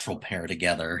a natural pair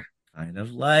together. Kind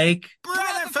of like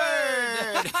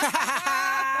Rutherford!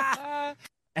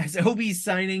 As Obi's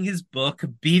signing his book,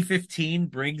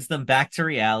 B-15 brings them back to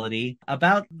reality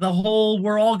about the whole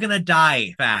 "we're all gonna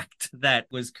die" fact that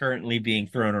was currently being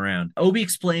thrown around. Obi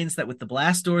explains that with the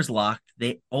blast doors locked,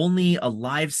 only a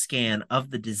live scan of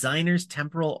the designer's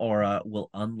temporal aura will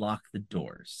unlock the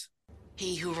doors.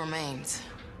 He who remains.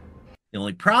 The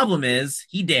only problem is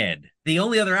he dead. The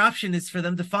only other option is for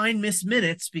them to find Miss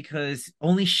Minutes because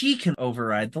only she can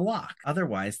override the lock.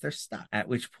 Otherwise, they're stuck. At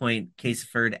which point,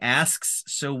 Caseyford asks,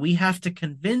 so we have to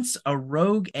convince a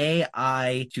rogue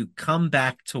AI to come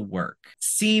back to work.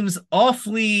 Seems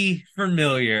awfully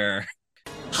familiar.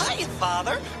 Hi,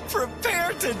 Father.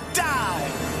 Prepare to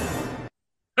die.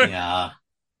 Yeah.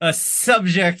 A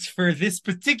subject for this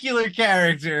particular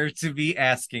character to be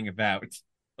asking about.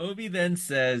 Obi then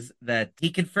says that he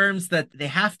confirms that they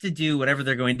have to do whatever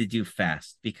they're going to do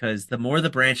fast because the more the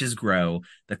branches grow,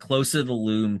 the closer the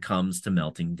loom comes to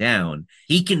melting down.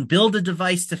 He can build a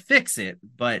device to fix it,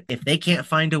 but if they can't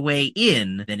find a way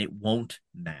in, then it won't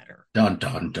matter. Dun,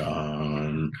 dun,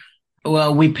 dun.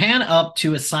 Well, we pan up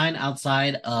to a sign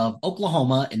outside of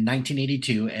Oklahoma in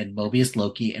 1982, and Mobius,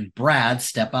 Loki, and Brad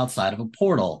step outside of a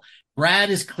portal. Brad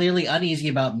is clearly uneasy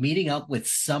about meeting up with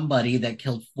somebody that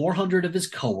killed 400 of his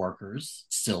coworkers,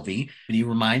 Sylvie, but he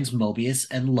reminds Mobius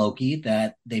and Loki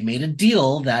that they made a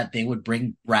deal that they would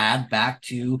bring Brad back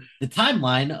to the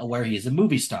timeline where he is a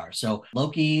movie star. So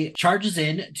Loki charges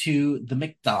in to the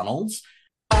McDonald's.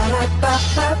 I'm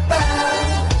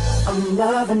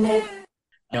loving it.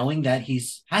 Knowing that he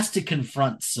has to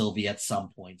confront Sylvie at some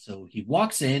point. So he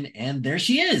walks in and there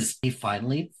she is. He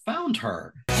finally found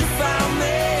her. You found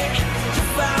me. You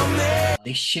found me.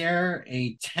 They share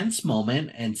a tense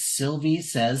moment and Sylvie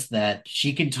says that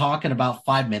she can talk in about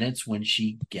 5 minutes when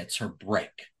she gets her break.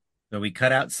 So we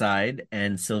cut outside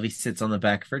and Sylvie sits on the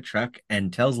back of her truck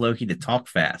and tells Loki to talk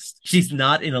fast. She's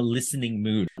not in a listening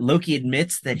mood. Loki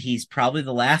admits that he's probably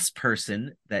the last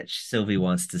person that Sylvie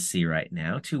wants to see right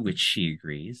now, to which she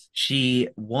agrees. She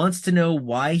wants to know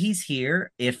why he's here,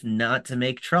 if not to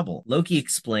make trouble. Loki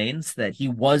explains that he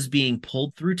was being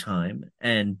pulled through time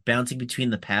and bouncing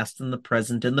between the past and the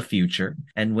present and the future.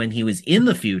 And when he was in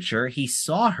the future, he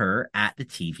saw her at the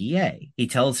TVA. He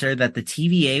tells her that the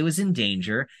TVA was in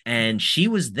danger and and she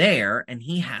was there, and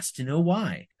he has to know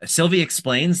why. Sylvie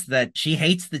explains that she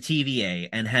hates the TVA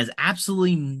and has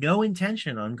absolutely no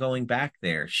intention on going back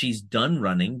there. She's done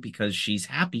running because she's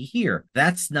happy here.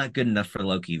 That's not good enough for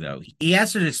Loki, though. He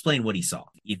asked her to explain what he saw.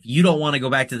 If you don't want to go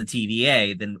back to the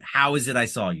TVA, then how is it I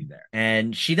saw you there?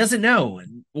 And she doesn't know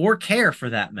or care for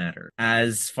that matter.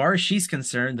 As far as she's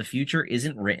concerned, the future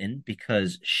isn't written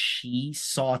because she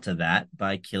saw to that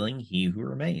by killing he who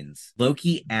remains.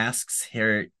 Loki asks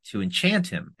her to enchant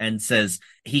him and says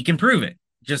he can prove it.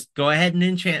 Just go ahead and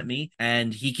enchant me,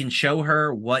 and he can show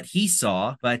her what he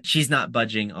saw, but she's not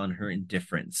budging on her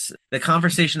indifference. The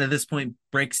conversation at this point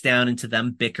breaks down into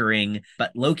them bickering,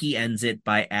 but Loki ends it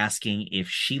by asking if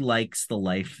she likes the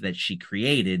life that she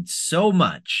created so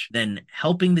much, then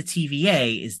helping the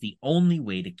TVA is the only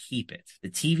way to keep it. The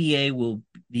TVA will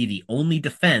be the only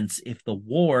defense if the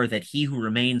war that He Who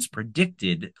Remains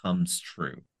predicted comes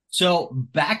true. So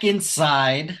back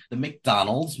inside the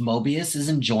McDonald's, Mobius is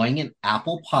enjoying an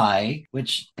apple pie,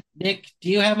 which, Nick, do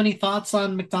you have any thoughts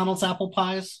on McDonald's apple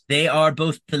pies? They are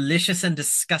both delicious and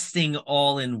disgusting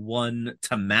all in one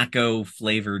tobacco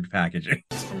flavored packaging.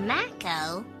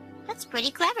 Tobacco? That's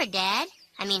pretty clever, Dad.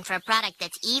 I mean, for a product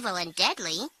that's evil and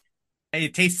deadly.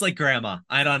 It tastes like grandma.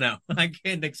 I don't know. I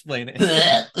can't explain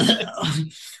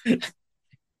it.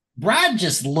 Brad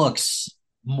just looks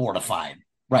mortified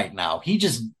right now. He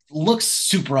just looks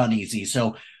super uneasy.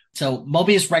 So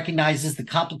Mobius recognizes the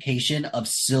complication of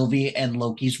Sylvie and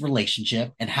Loki's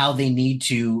relationship and how they need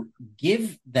to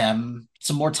give them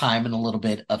some more time and a little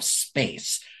bit of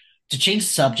space. To change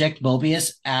the subject,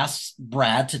 Mobius asks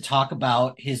Brad to talk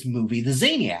about his movie, The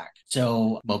Zaniac.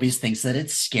 So Mobius thinks that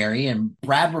it's scary, and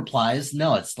Brad replies,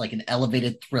 no, it's like an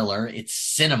elevated thriller. It's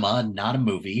cinema, not a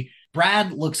movie.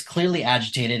 Brad looks clearly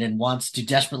agitated and wants to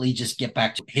desperately just get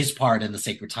back to his part in the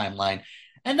sacred timeline.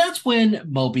 And that's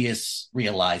when Mobius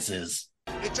realizes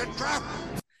It's a trap!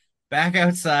 Back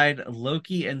outside,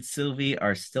 Loki and Sylvie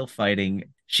are still fighting.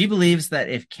 She believes that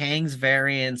if Kang's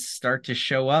variants start to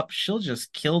show up, she'll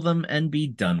just kill them and be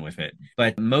done with it.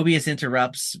 But Mobius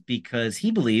interrupts because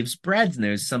he believes Brad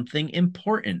knows something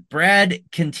important. Brad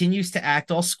continues to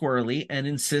act all squirrely and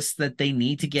insists that they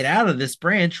need to get out of this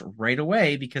branch right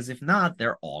away because if not,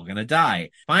 they're all gonna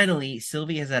die. Finally,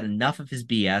 Sylvie has had enough of his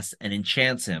BS and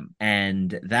enchants him.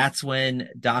 And that's when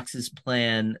Dox's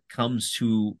plan comes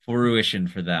to fruition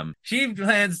for them. She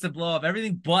plans to blow up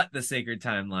everything but the sacred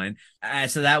timeline.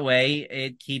 So that way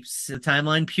it keeps the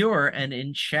timeline pure and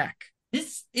in check.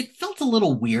 it felt a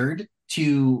little weird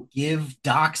to give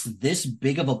Dox this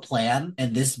big of a plan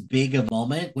and this big of a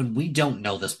moment when we don't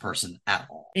know this person at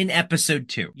all. In episode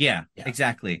 2. Yeah,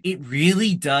 exactly. It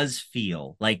really does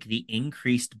feel like the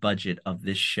increased budget of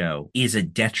this show is a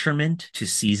detriment to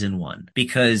season 1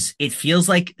 because it feels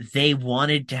like they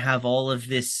wanted to have all of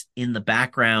this in the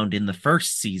background in the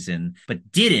first season,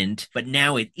 but didn't. But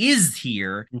now it is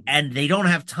here and they don't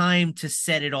have time to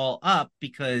set it all up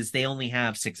because they only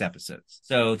have 6 episodes.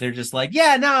 So they're just like,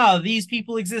 yeah, no, these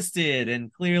people existed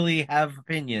and clearly have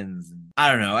opinions.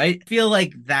 I don't know. I feel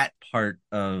like that part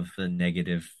of the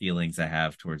negative feelings I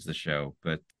have towards the show,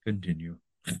 but continue.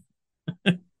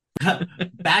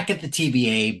 Back at the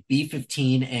TVA,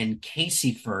 B-15 and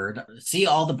Caseyford see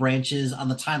all the branches on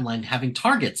the timeline having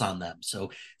targets on them.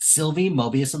 So Sylvie,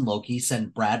 Mobius, and Loki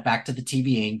send Brad back to the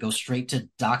TVA and go straight to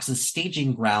Dox's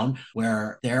staging ground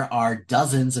where there are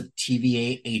dozens of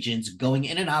TVA agents going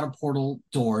in and out of portal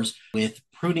doors with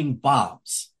pruning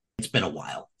bombs. It's been a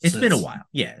while. It's been a while.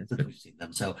 Yeah. We've seen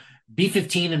them. So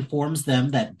B-15 informs them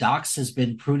that Dox has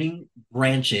been pruning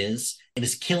branches and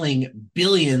is killing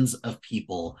billions of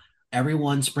people.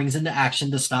 Everyone springs into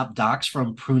action to stop Dox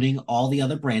from pruning all the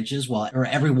other branches or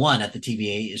everyone at the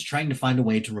TVA is trying to find a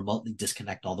way to remotely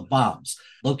disconnect all the bombs.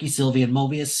 Loki, Sylvie, and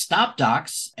Mobius stop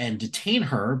Dox and detain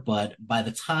her, but by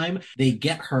the time they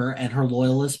get her and her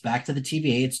loyalists back to the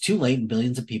TVA, it's too late and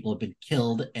billions of people have been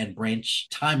killed and branch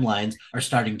timelines are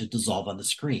starting to dissolve on the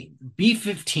screen.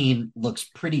 B-15 looks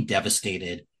pretty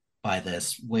devastated by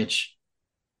this, which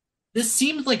this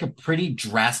seems like a pretty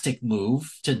drastic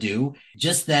move to do.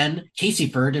 Just then,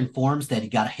 Caseyford informs that he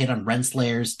got a hit on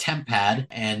Renslayer's temp pad,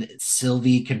 and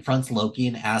Sylvie confronts Loki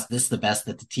and asks this the best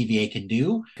that the TVA can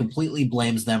do, completely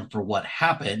blames them for what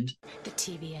happened. The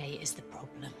TVA is the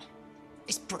problem.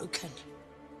 It's broken.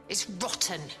 It's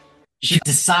rotten. She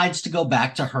decides to go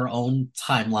back to her own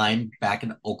timeline back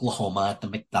in Oklahoma at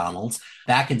the McDonald's.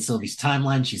 Back in Sylvie's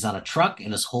timeline, she's on a truck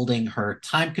and is holding her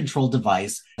time control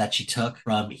device that she took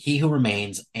from He Who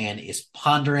Remains and is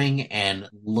pondering and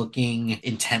looking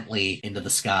intently into the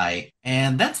sky.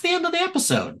 And that's the end of the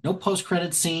episode. No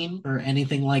post-credit scene or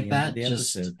anything like that.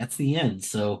 Just that's the end.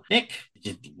 So, Nick,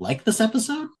 Did you like this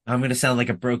episode? I'm going to sound like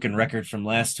a broken record from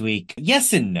last week.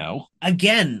 Yes and no.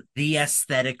 Again, the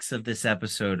aesthetics of this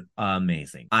episode,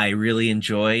 amazing. I really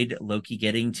enjoyed Loki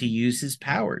getting to use his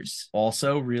powers.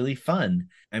 Also, really fun.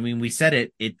 I mean, we said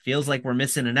it. It feels like we're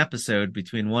missing an episode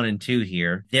between 1 and 2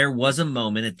 here. There was a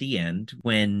moment at the end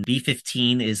when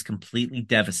B-15 is completely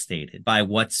devastated by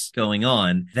what's going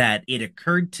on that it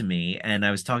occurred to me, and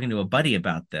I was talking to a buddy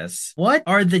about this. What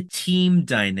are the team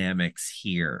dynamics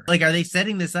here? Like, are they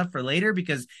setting this up for later?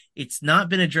 Because it's not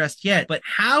been addressed yet, but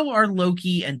how are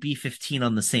Loki and B-15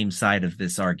 on the same side of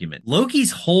this argument?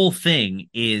 Loki's whole thing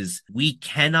is we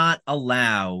cannot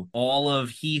allow all of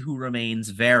He Who Remains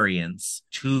variants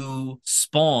to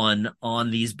spawn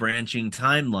on these branching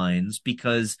timelines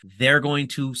because they're going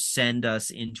to send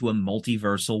us into a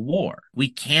multiversal war. We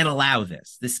can't allow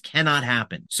this. This cannot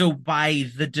happen. So by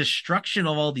the destruction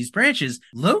of all these branches,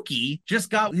 Loki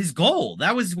just got his goal.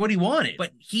 That was what he wanted.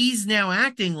 But he's now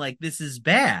acting like this is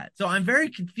bad. So I'm very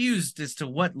confused as to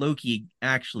what Loki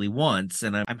actually wants.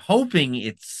 And I'm hoping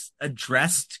it's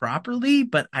addressed properly,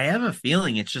 but I have a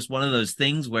feeling it's just one of those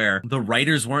things where the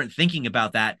writers weren't thinking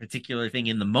about that particular thing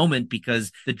in the moment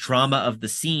because the drama of the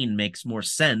scene makes more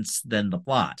sense than the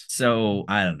plot. So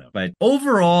I don't know. But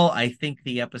overall, I think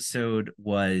the episode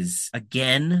was,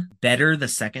 again, better the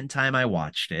second time I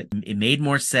watched it. It made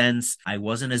more sense. I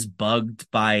wasn't as bugged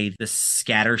by the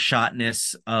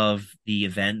scattershotness of the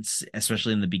events,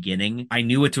 especially in the beginning. I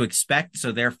knew what to expect,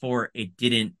 so therefore it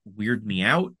didn't weird me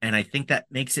out. And I think that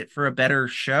makes it for a better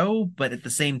show. But at the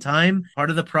same time, part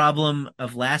of the problem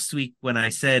of last week when I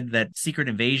said that Secret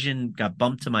Invasion got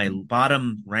bumped to my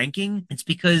bottom ranking, it's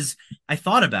because I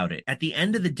thought about it. At the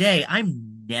end of the day,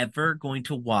 I'm never going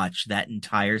to watch that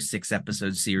entire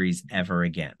 6-episode series ever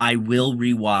again. I will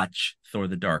rewatch Thor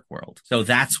the Dark World. So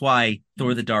that's why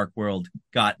Thor the Dark World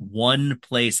got one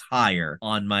place higher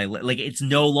on my like it's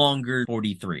no longer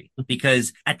 43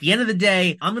 because at the end of the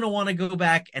day, I'm going to want to go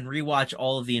back and rewatch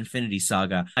all of the Infinity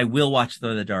Saga. I will watch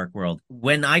Thor the Dark World.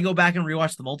 When I go back and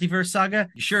rewatch the Multiverse Saga,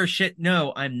 sure shit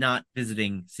no, I'm not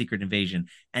visiting Secret Invasion.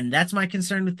 And that's my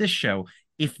concern with this show.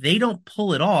 If they don't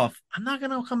pull it off, I'm not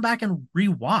going to come back and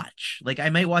rewatch. Like,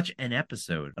 I might watch an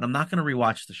episode, but I'm not going to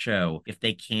rewatch the show if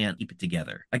they can't keep it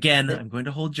together. Again, I'm going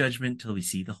to hold judgment till we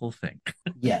see the whole thing.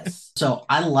 Yes. So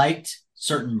I liked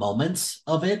certain moments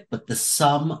of it, but the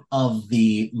sum of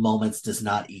the moments does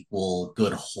not equal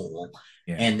good whole.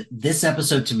 Yeah. And this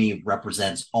episode to me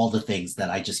represents all the things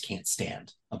that I just can't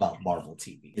stand about Marvel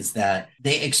TV is that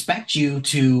they expect you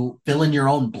to fill in your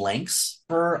own blanks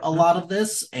for a lot of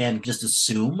this and just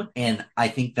assume. And I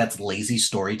think that's lazy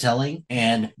storytelling.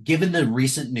 And given the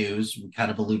recent news, we kind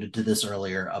of alluded to this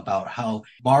earlier about how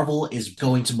Marvel is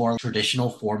going to more traditional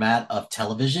format of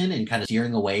television and kind of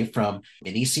steering away from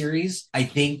miniseries. I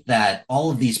think that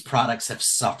all of these products have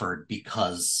suffered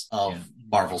because of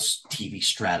Marvel's TV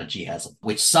strategy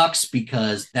which sucks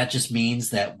because that just means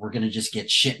that we're going to just get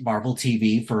shit Marvel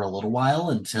TV for a little while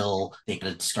until they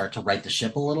can start to right the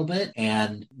ship a little bit.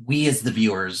 And we as the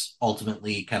viewers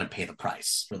ultimately kind of pay the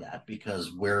price for that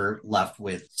because we're left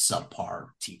with subpar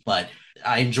TV. But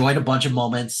I enjoyed a bunch of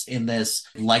moments in this,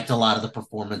 liked a lot of the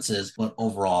performances, but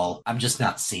overall, I'm just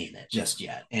not seeing it just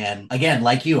yet. And again,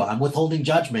 like you, I'm withholding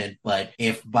judgment, but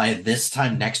if by this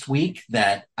time next week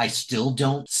that I still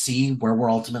don't see where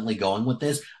we're ultimately going with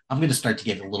this, I'm going to start to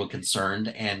get a little concerned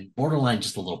and borderline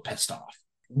just a little pissed off.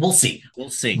 We'll see. We'll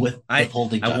see.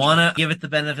 Withholding judgment. I want to give it the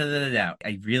benefit of the doubt.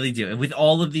 I really do. And with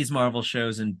all of these Marvel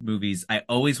shows and movies, I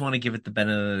always want to give it the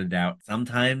benefit of the doubt.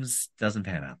 Sometimes it doesn't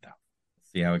pan out, though.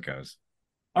 See how it goes.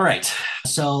 All right.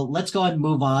 So let's go ahead and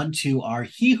move on to our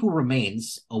He Who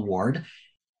Remains award.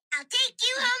 I'll take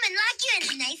you home and lock you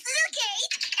in a nice little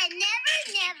cage and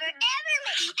never, ever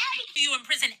let you out. Do you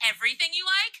imprison everything you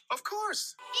like? Of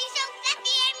course. He's so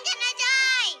fluffy, I'm gonna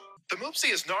die. The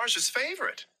Moopsie is Narja's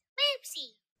favorite.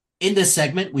 Moopsie. In this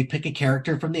segment, we pick a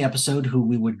character from the episode who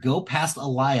we would go past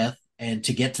Eliath and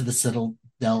to get to the Citadel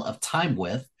of Time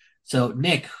with. So,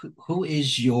 Nick, who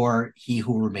is your He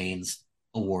Who Remains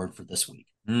award for this week?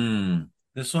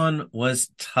 This one was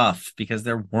tough because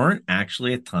there weren't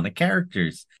actually a ton of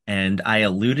characters. And I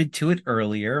alluded to it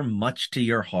earlier, much to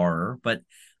your horror, but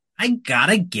I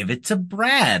gotta give it to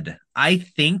Brad. I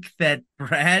think that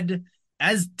Brad,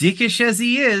 as dickish as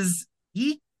he is,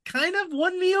 he kind of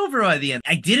won me over by the end.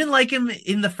 I didn't like him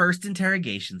in the first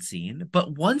interrogation scene,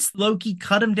 but once Loki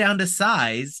cut him down to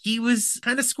size, he was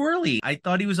kind of squirrely. I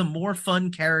thought he was a more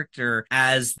fun character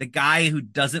as the guy who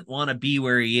doesn't want to be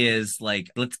where he is. Like,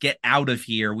 let's get out of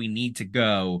here. We need to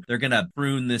go. They're going to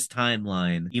prune this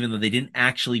timeline, even though they didn't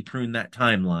actually prune that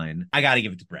timeline. I got to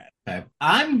give it to Brad. Okay.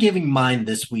 I'm giving mine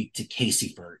this week to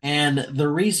Caseyford. And the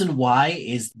reason why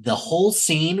is the whole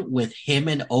scene with him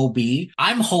and OB.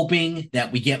 I'm hoping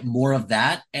that we get more of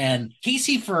that. And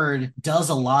Caseyford does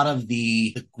a lot of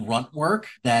the grunt work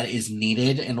that is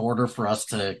needed in order for us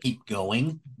to keep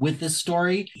going with this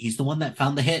story. He's the one that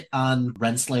found the hit on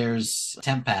Renslayer's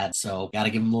temp pad. So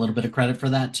gotta give him a little bit of credit for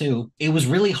that too. It was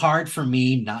really hard for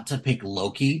me not to pick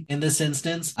Loki in this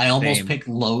instance. I almost Same. picked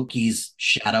Loki's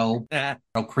shadow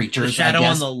creatures. The shadow I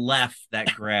on guess. the left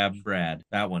that grabbed Brad.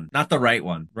 That one. Not the right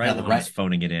one. Right Yeah, the one right- was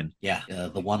phoning it in. Yeah,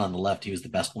 the one on the left, he was the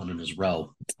best one in his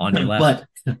row. On your left.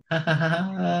 But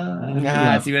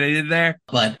See what I did there?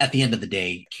 but at the end of the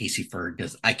day, Casey Ferd,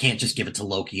 because I can't just give it to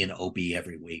Loki and OB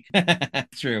every week.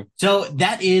 True. So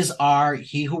that is our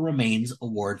He Who Remains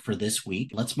award for this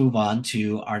week. Let's move on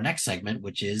to our next segment,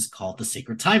 which is called The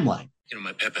Sacred Timeline. You know,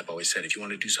 my pep always said, if you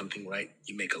want to do something right,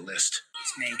 you make a list.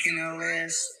 It's making a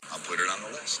list. I'll put it on the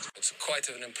list. It's quite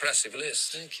an impressive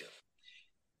list. Thank you.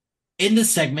 In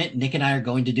this segment, Nick and I are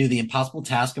going to do the impossible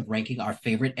task of ranking our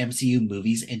favorite MCU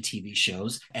movies and TV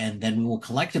shows, and then we will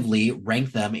collectively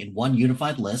rank them in one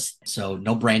unified list. So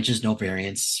no branches, no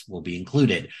variants will be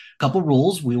included. Couple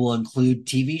rules: we will include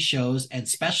TV shows and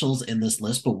specials in this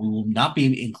list, but we will not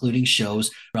be including shows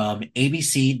from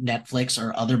ABC, Netflix,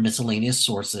 or other miscellaneous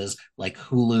sources like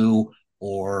Hulu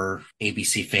or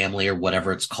ABC Family or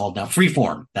whatever it's called now.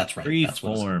 Freeform. That's right.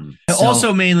 Freeform. So,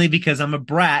 Also, mainly because I'm a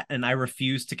brat and I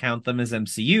refuse to count them as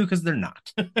MCU because they're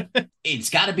not. it's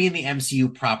got to be in the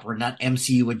MCU proper, not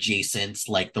MCU adjacent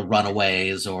like The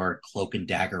Runaways or Cloak and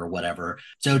Dagger or whatever.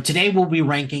 So today we'll be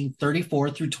ranking 34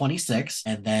 through 26,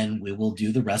 and then we will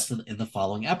do the rest in the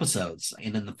following episodes.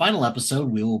 And in the final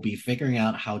episode, we will be figuring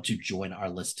out how to join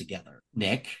our list together.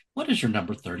 Nick, what is your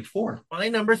number 34? My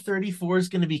number 34 is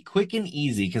going to be quick and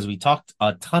easy because we talked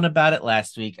a ton about it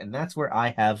last week, and that's where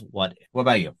I have What If. What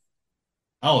about you?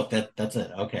 Oh, that's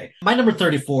it. Okay. My number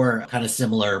 34, kind of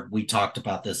similar. We talked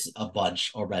about this a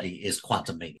bunch already, is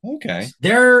Quantum Mania. Okay.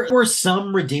 There were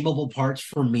some redeemable parts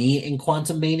for me in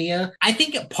Quantum Mania. I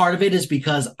think part of it is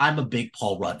because I'm a big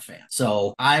Paul Rudd fan.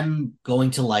 So I'm going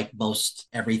to like most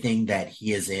everything that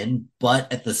he is in.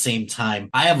 But at the same time,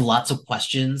 I have lots of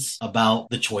questions about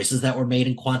the choices that were made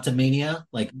in Quantum Mania.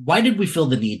 Like, why did we feel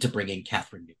the need to bring in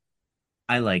Catherine Newton?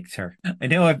 I liked her. I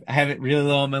know I have it really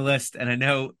low on my list, and I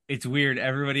know it's weird.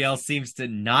 Everybody else seems to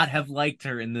not have liked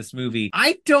her in this movie.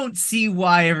 I don't see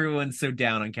why everyone's so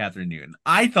down on Catherine Newton.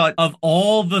 I thought of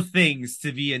all the things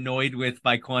to be annoyed with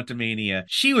by Quantumania,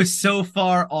 she was so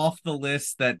far off the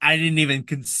list that I didn't even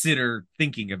consider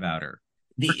thinking about her.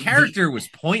 Her character was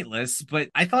pointless, but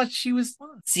I thought she was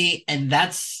fun. See, and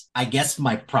that's, I guess,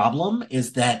 my problem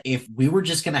is that if we were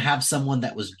just going to have someone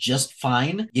that was just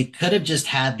fine, you could have just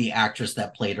had the actress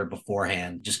that played her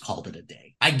beforehand, just called it a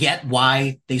day. I get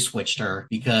why they switched her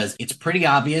because it's pretty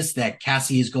obvious that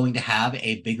Cassie is going to have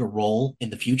a bigger role in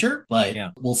the future, but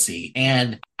we'll see.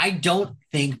 And I don't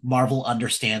think Marvel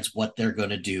understands what they're going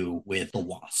to do with the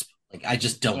Wasp. Like, I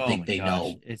just don't think they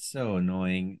know. It's so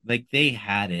annoying. Like, they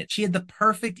had it. She had the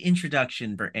perfect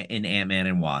introduction in Ant-Man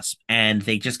and Wasp, and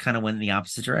they just kind of went in the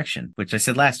opposite direction, which I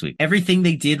said last week. Everything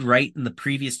they did right in the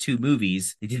previous two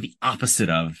movies, they did the opposite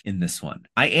of in this one.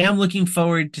 I am looking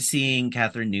forward to seeing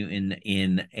Catherine Newton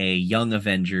in a Young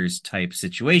Avengers type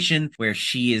situation where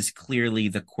she is clearly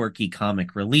the quirky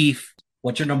comic relief.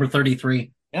 What's your number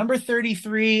 33? Number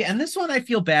 33, and this one I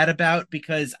feel bad about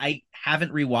because I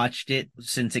haven't rewatched it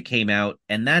since it came out,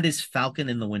 and that is Falcon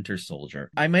and the Winter Soldier.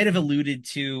 I might have alluded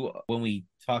to when we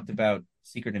talked about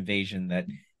Secret Invasion that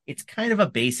it's kind of a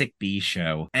basic B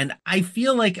show, and I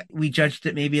feel like we judged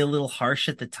it maybe a little harsh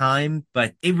at the time,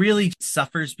 but it really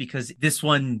suffers because this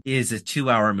one is a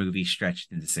 2-hour movie stretched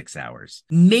into 6 hours.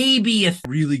 Maybe a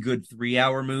really good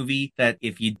 3-hour movie that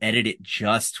if you edit it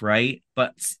just right,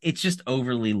 but it's just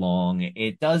overly long.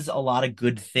 It does a lot of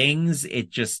good things. It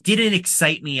just didn't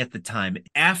excite me at the time.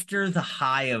 After the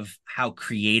high of how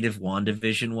creative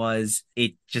WandaVision was,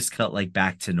 it just felt like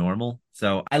back to normal.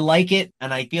 So I like it,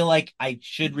 and I feel like I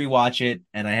should rewatch it,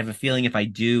 and I have a feeling if I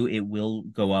do, it will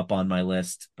go up on my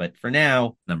list. But for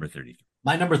now, number 33.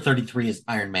 My number 33 is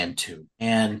Iron Man 2.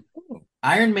 And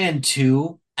Iron Man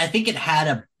 2, I think it had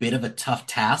a bit of a tough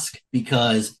task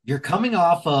because you're coming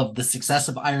off of the success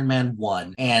of Iron Man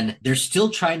 1 and they're still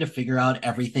trying to figure out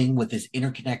everything with this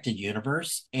interconnected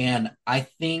universe. And I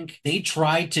think they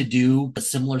tried to do a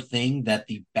similar thing that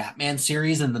the Batman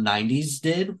series in the 90s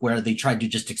did, where they tried to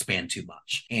just expand too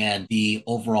much and the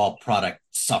overall product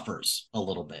suffers a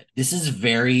little bit. This is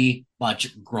very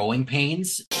much growing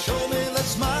pains. Show me that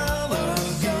smile again.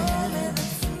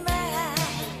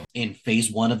 in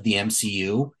phase one of the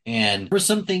MCU. And there were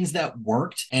some things that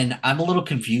worked. And I'm a little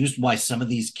confused why some of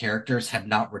these characters have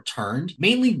not returned.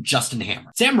 Mainly Justin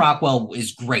Hammer. Sam Rockwell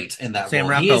is great in that Sam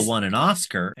role. Rockwell won an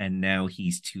Oscar, and now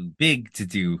he's too big to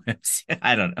do.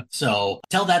 I don't know. So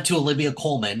tell that to Olivia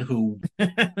Colman, who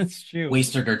That's true.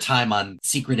 wasted her time on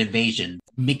Secret Invasion.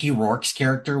 Mickey Rourke's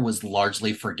character was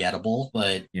largely forgettable,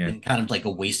 but kind of like a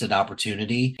wasted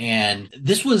opportunity. And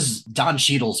this was Don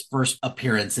Cheadle's first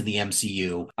appearance in the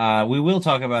MCU. We will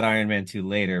talk about Iron Man 2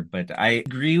 later, but I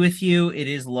agree with you. It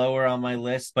is lower on my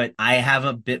list, but I have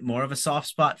a bit more of a soft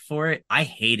spot for it. I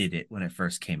hated it when it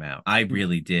first came out. I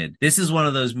really did. This is one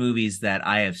of those movies that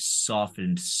I have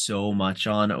softened so much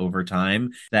on over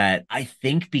time that I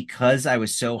think because I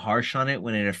was so harsh on it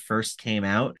when it first came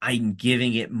out, I'm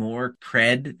giving it more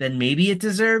cred than maybe it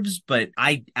deserves, but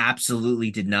I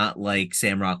absolutely did not like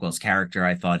Sam Rockwell's character.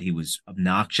 I thought he was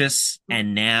obnoxious,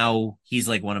 and now he's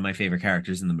like one of my favorite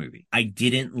characters in the movie. I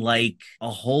didn't like a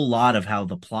whole lot of how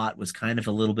the plot was kind of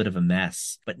a little bit of a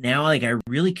mess, but now like I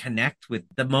really connect with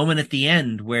the moment at the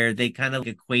end where they kind of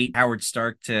equate Howard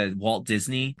Stark to Walt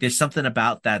Disney. There's something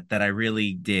about that I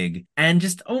really dig, and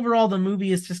just overall the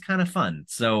movie is just kind of fun.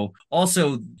 So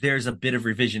also there's a bit of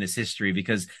revisionist history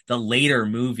because the later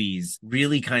movies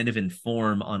really kind of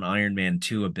inform on Iron Man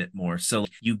 2 a bit more. So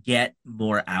you get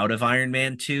more out of Iron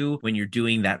Man 2 when you're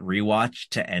doing that rewatch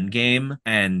to Endgame,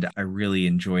 and I really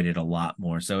enjoyed it a lot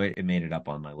more. So it made it up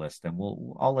on my list, and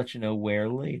I'll let you know where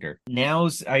later.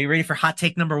 Are you ready for hot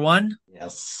take number 1?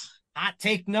 Yes. Hot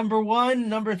take number 1,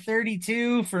 number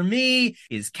 32 for me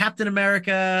is Captain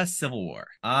America Civil War.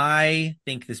 I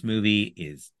think this movie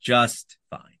is just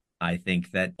fine. I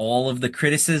think that all of the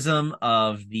criticism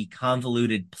of the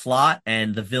convoluted plot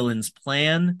and the villain's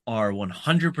plan are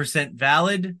 100%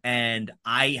 valid, and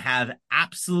I have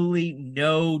absolutely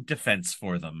no defense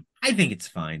for them. I think it's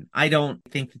fine. I don't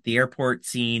think that the airport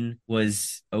scene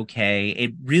was okay.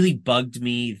 It really bugged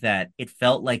me that it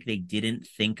felt like they didn't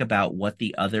think about what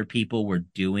the other people were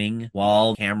doing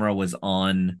while camera was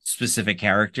on specific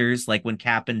characters. Like when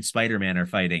Cap and Spider-Man are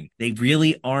fighting, they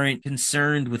really aren't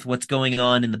concerned with what's going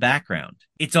on in the background.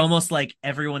 It's almost like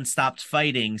everyone stopped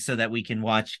fighting so that we can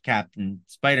watch Cap and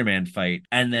Spider-Man fight.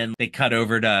 And then they cut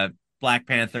over to Black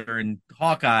Panther and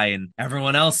Hawkeye and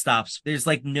everyone else stops. There's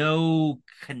like no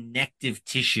connective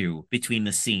tissue between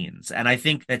the scenes. And I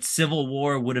think that Civil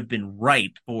War would have been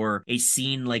ripe for a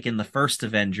scene like in the first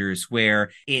Avengers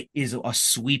where it is a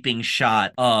sweeping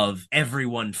shot of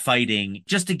everyone fighting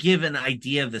just to give an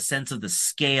idea of the sense of the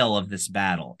scale of this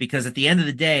battle. Because at the end of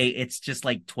the day, it's just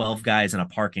like 12 guys in a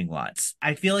parking lot.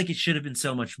 I feel like it should have been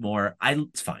so much more.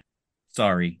 It's fine.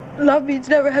 Sorry. Love means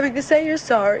never having to say you're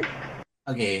sorry.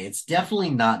 Okay, it's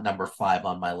definitely not number 5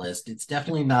 on my list. It's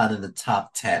definitely not in the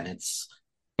top 10.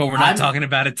 But we're not talking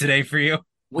about it today for you.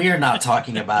 We're not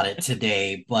talking about it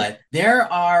today, but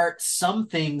there are some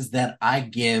things that I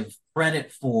give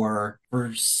credit for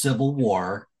Civil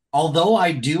War. Although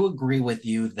I do agree with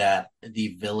you that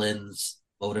the villain's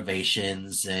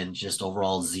motivations and just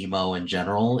overall Zemo in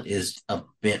general is a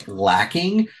bit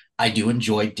lacking. I do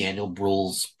enjoy Daniel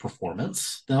Bruhl's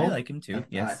performance, though. I like him too,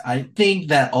 yes. I think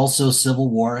that also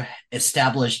Civil War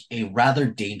established a rather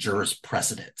dangerous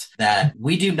precedent that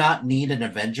we do not need an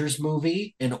Avengers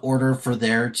movie in order for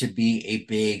there to be a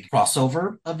big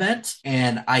crossover event.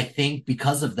 And I think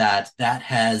because of that, that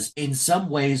has in some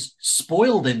ways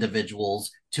spoiled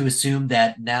individuals to assume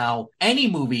that now any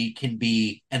movie can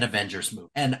be an Avengers movie.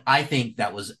 And I think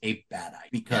that was a bad idea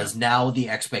because now the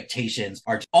expectations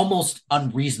are almost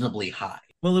unreasonably high.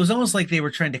 Well, it was almost like they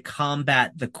were trying to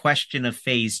combat the question of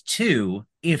phase 2.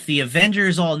 If the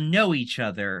Avengers all know each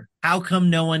other, how come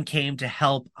no one came to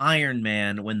help Iron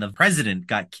Man when the president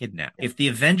got kidnapped? If the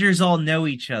Avengers all know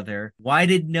each other, why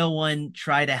did no one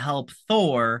try to help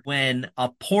Thor when a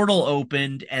portal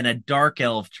opened and a dark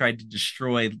elf tried to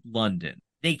destroy London?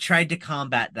 They tried to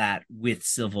combat that with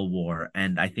Civil War,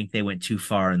 and I think they went too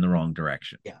far in the wrong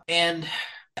direction. Yeah. And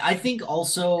I think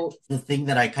also the thing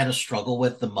that I kind of struggle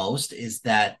with the most is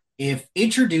that if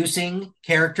introducing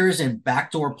characters and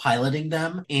backdoor piloting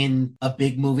them in a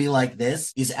big movie like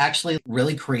this is actually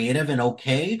really creative and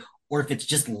okay, or if it's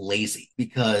just lazy,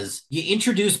 because you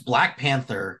introduce Black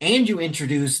Panther and you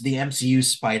introduce the MCU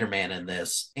Spider-Man in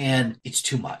this, and it's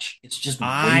too much. It's just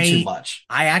way too much.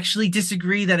 I actually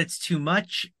disagree that it's too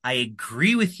much. I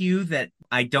agree with you that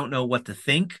I don't know what to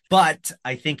think, but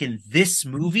I think in this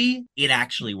movie, it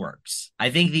actually works. I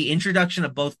think the introduction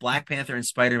of both Black Panther and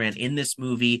Spider-Man in this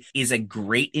movie is a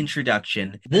great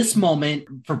introduction. This moment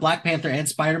for Black Panther and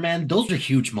Spider-Man, those are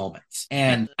huge moments.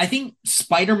 And I think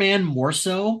Spider-Man more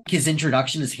so, because his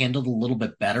introduction is handled a little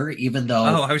bit better, even though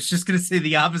Oh, I was just going to say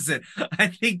the opposite. I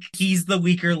think he's the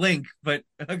weaker link, but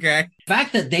okay. The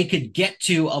fact that they could get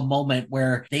to a moment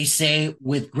where they say,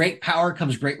 with great power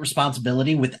comes great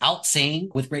responsibility, without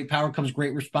saying, with great power comes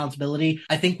great responsibility,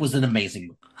 I think was an amazing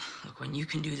move. Look, when you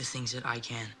can do the things that I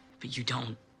can, but you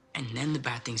don't, and then the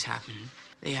bad things happen,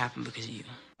 they happen because of you.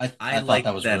 I like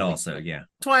that was that really also, cool. yeah.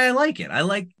 That's why I like it. I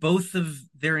like both of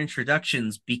their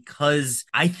introductions because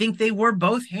I think they were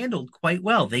both handled quite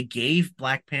well. They gave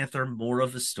Black Panther more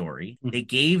of a story. They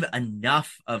gave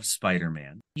enough of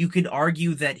Spider-Man. You could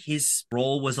argue that his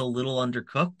role was a little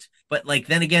undercooked, but like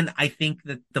then again, I think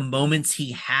that the moments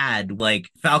he had, like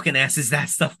Falcon asks, "Is that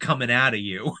stuff coming out of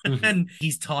you?" And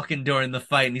he's talking during the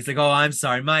fight, and he's like, "Oh, I'm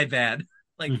sorry, my bad."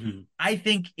 Like, I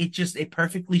think it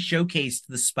perfectly showcased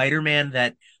the Spider-Man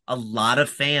that a lot of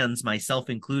fans,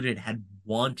 myself included, had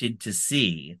wanted to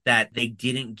see that they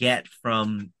didn't get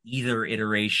from either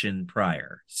iteration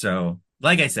prior. So,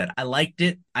 like I said, I liked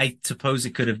it. I suppose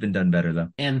it could have been done better, though.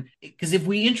 And because if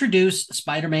we introduce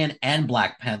Spider-Man and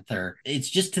Black Panther, it's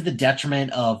just to the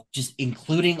detriment of just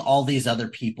including all these other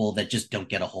people that just don't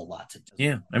get a whole lot to do.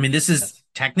 Yeah. I mean, this is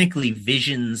technically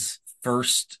Vision's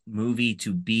first movie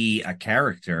to be a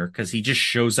character because he just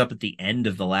shows up at the end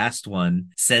of the last one,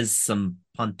 says some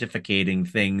pontificating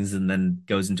things, and then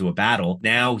goes into a battle.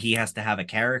 Now he has to have a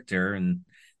character, and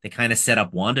they kind of set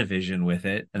up WandaVision with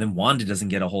it, and then Wanda doesn't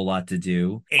get a whole lot to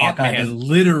do. Ant-Man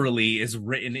literally is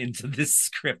written into this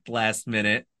script last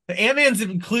minute. Ant-Man's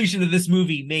inclusion of this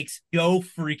movie makes no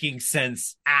freaking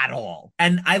sense at all.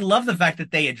 And I love the fact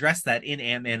that they address that in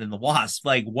Ant-Man and the Wasp.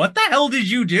 Like, what the hell did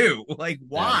you do? Like,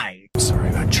 why? Sorry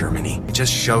about Germany. It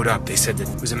just showed up. They said that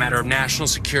it was a matter of national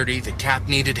security. The Cap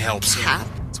needed help. Cap?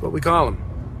 That's what we call him.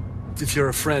 If you're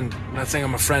a friend. I'm not saying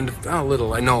I'm a friend of... Oh,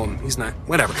 little. I know him. He's not...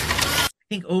 Whatever.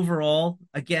 I think overall,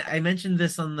 again, I mentioned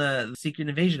this on the Secret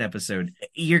Invasion episode.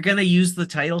 You're going to use the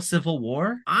title Civil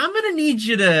War? I'm going to need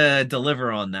you to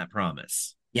deliver on that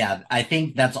promise. Yeah, I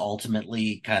think that's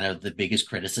ultimately kind of the biggest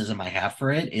criticism I have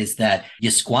for it is that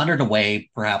you squandered away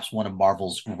perhaps one of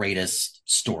Marvel's greatest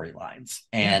storylines.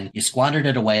 And you squandered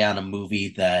it away on a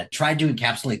movie that tried to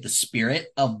encapsulate the spirit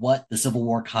of what the Civil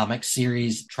War comics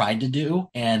series tried to do.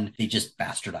 And they just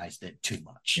bastardized it too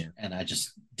much. Yeah. And I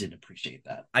just didn't appreciate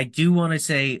that. I do want to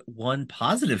say one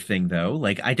positive thing, though.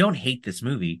 Like, I don't hate this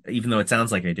movie, even though it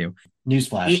sounds like I do.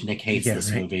 Newsflash, Nick hates this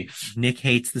movie. Nick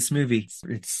hates this movie.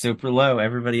 It's super low.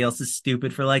 Everybody else is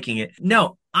stupid for liking it.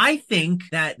 No, I think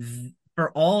that for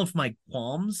all of my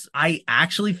qualms, I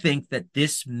actually think that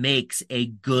this makes a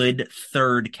good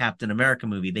third Captain America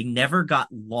movie. They never got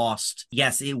lost.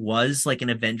 Yes, it was like an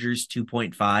Avengers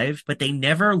 2.5, but they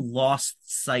never lost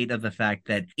sight of the fact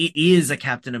that it is a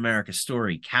Captain America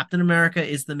story. Captain America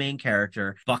is the main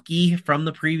character. Bucky from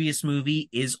the previous movie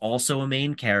is also a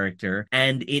main character,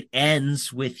 and it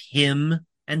ends with him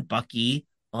and Bucky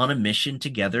on a mission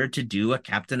together to do a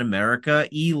Captain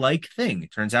America-y like thing.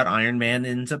 It turns out Iron Man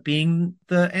ends up being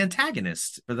the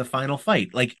antagonist for the final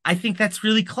fight. Like, I think that's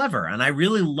really clever, and I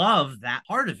really love that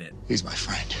part of it. He's my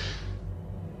friend.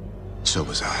 So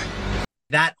was I.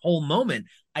 That whole moment,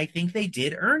 I think they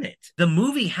did earn it. The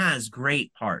movie has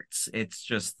great parts. It's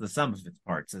just the sum of its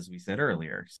parts, as we said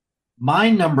earlier. My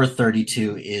number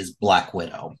 32 is Black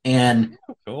Widow. And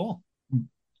cool.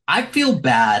 I feel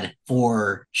bad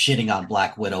for shitting on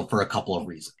Black Widow for a couple of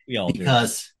reasons. We all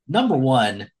because do. Number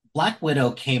one, Black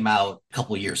Widow came out a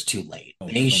couple years too late.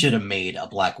 They should have made a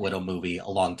Black Widow movie a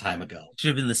long time ago. Should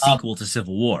have been the sequel to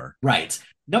Civil War. Right.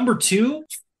 Number two,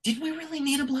 did we really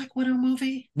need a Black Widow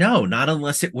movie? No, not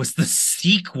unless it was the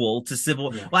sequel to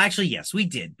Civil War. Yeah. Well, actually, yes, we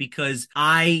did, because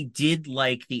I did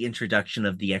like the introduction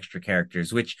of the extra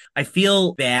characters, which I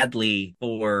feel badly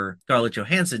for Scarlett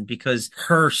Johansson because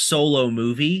her solo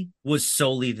movie was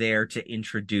solely there to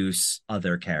introduce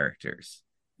other characters.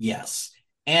 Yes.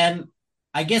 And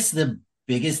I guess the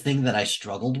biggest thing that I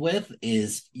struggled with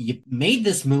is you made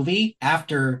this movie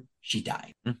after she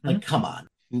died. Mm-hmm. Like, come on.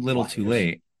 A little too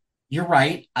late. You're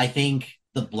right. I think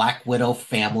the Black Widow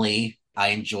family,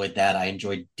 I enjoyed that. I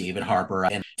enjoyed David Harbour.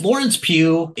 And Florence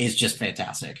Pugh is just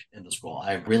fantastic in this role.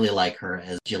 I really like her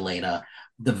as Yelena.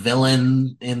 The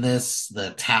villain in this, the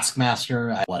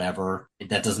Taskmaster, whatever,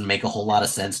 that doesn't make a whole lot of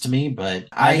sense to me, but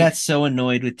I got so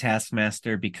annoyed with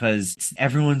Taskmaster because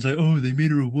everyone's like, oh, they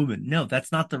made her a woman. No,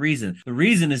 that's not the reason. The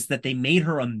reason is that they made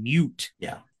her a mute.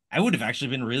 Yeah. I would have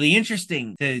actually been really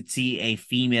interesting to see a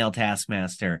female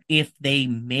Taskmaster if they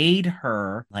made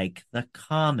her like the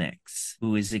comics,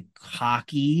 who is a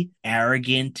cocky,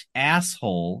 arrogant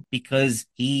asshole because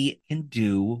he can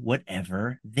do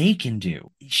whatever they can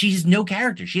do. She's no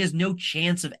character. She has no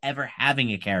chance of ever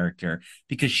having a character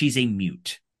because she's a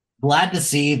mute. Glad to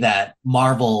see that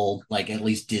Marvel, like at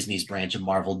least Disney's branch of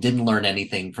Marvel, didn't learn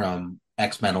anything from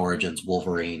X-Men Origins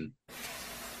Wolverine.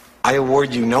 I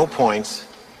award you no points,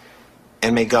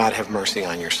 and may God have mercy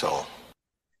on your soul.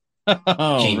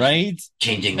 Right?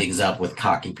 Changing things up with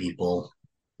cocky people.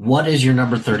 What is your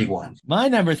number 31? My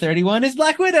number 31 is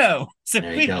Black Widow. So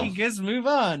There you we go. can just move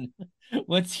on.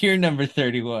 What's your number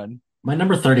 31? My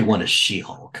number 31 is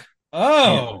She-Hulk.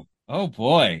 Oh, oh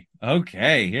boy.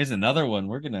 Okay, here's another one.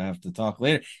 We're going to have to talk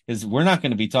later because we're not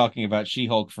going to be talking about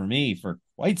She-Hulk for me for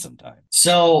quite some time.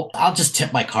 So I'll just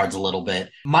tip my cards a little bit.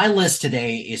 My list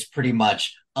today is pretty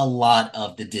much a lot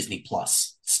of the Disney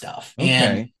Plus stuff. Okay.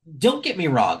 And don't get me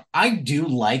wrong, I do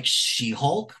like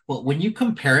She-Hulk, but when you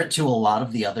compare it to a lot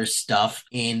of the other stuff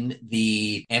in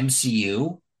the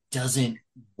MCU, doesn't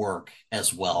work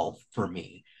as well for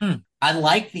me. I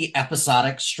like the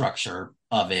episodic structure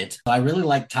of it. I really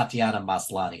like Tatiana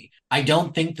Maslany. I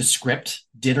don't think the script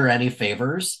did her any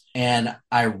favors, and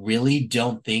I really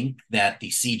don't think that the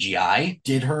CGI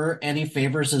did her any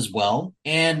favors as well.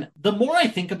 And the more I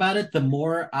think about it, the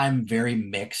more I'm very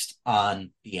mixed on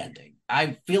the ending.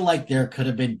 I feel like there could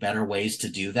have been better ways to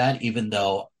do that, even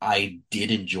though I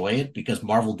did enjoy it, because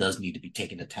Marvel does need to be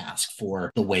taken to task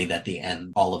for the way that they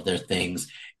end all of their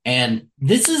things. And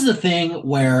this is the thing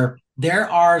where there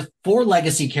are 4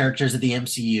 legacy characters of the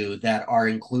MCU that are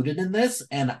included in this,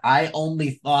 and I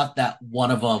only thought that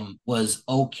one of them was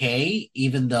okay,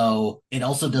 even though it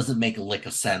also doesn't make a lick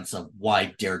of sense of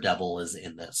why Daredevil is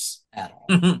in this at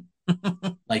all.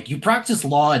 Like, you practice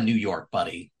law in New York,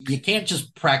 buddy. You can't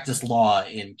just practice law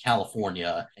in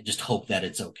California and just hope that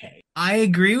it's okay. I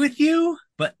agree with you,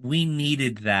 but we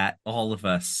needed that, all of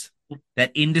us.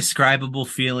 That indescribable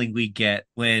feeling we get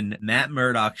when Matt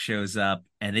Murdock shows up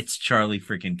and it's Charlie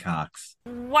freaking Cox.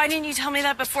 Why didn't you tell me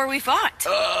that before we fought?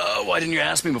 Why didn't you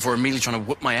ask me before immediately trying to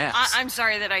whip my ass? I'm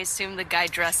sorry that I assumed the guy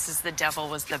dressed as the devil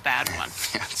was the bad one.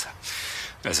 Yeah,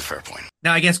 that's a fair point.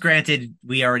 Now, I guess granted,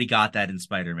 we already got that in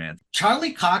Spider-Man.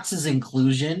 Charlie Cox's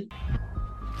inclusion.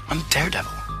 I'm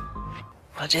Daredevil.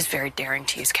 Well, it is very daring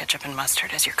to use ketchup and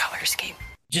mustard as your color scheme.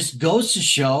 Just goes to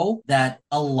show that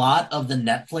a lot of the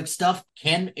Netflix stuff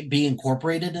can be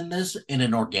incorporated in this in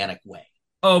an organic way.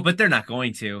 Oh, but they're not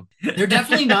going to. They're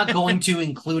definitely not going to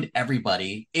include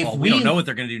everybody. If we don't know what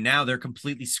they're going to do now. They're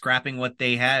completely scrapping what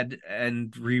they had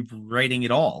and rewriting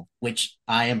it all. Which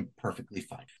I am perfectly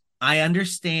fine. I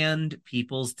understand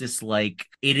people's dislike.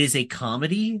 It is a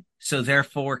comedy, so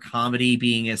therefore comedy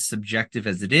being as subjective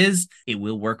as it is, it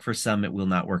will work for some, it will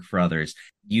not work for others.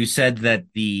 You said that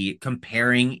the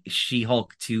comparing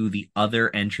She-Hulk to the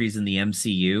other entries in the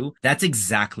MCU, that's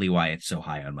exactly why it's so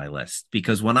high on my list.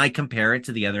 Because when I compare it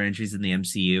to the other entries in the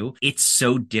MCU, it's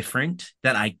so different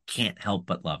that I can't help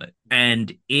but love it.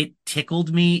 And it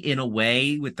tickled me in a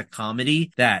way with the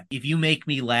comedy that if you make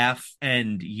me laugh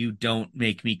and you don't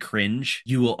make me cringe,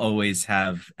 you will always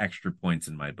have extra points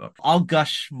in my book. I'll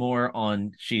gush more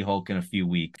on She-Hulk in a few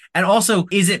weeks. And also,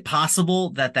 is it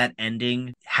possible that that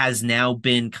ending has now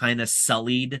been kind of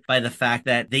sullied by the fact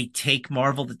that they take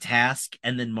Marvel to task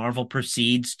and then Marvel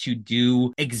proceeds to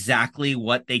do exactly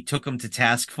what they took them to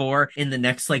task for in the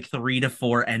next like 3 to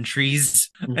 4 entries?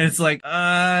 And it's like,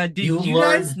 did you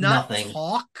guys not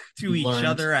talk to each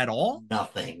other at all?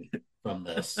 Nothing from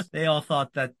this. They all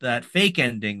thought that that fake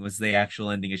ending was the actual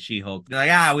ending of She-Hulk. They're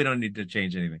like, we don't need to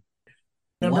change anything.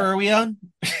 Number are we on?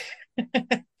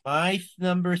 My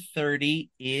number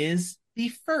 30 is the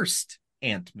first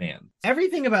Ant-Man.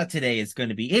 Everything about today is going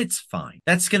to be, it's fine.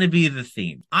 That's going to be the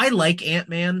theme. I like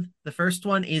Ant-Man. The first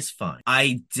one is fine.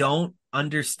 I don't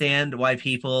understand why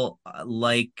people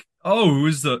like, oh, it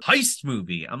was the heist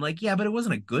movie. I'm like, yeah, but it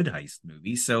wasn't a good heist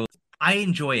movie. So I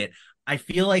enjoy it. I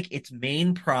feel like its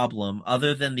main problem,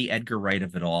 other than the Edgar Wright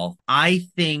of it all, I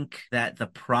think that the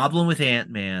problem with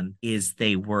Ant-Man is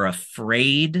they were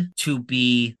afraid to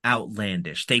be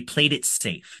outlandish. They played it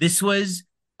safe. This was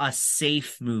a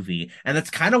safe movie. And that's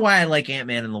kind of why I like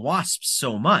Ant-Man and the Wasp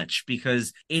so much,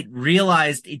 because it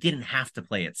realized it didn't have to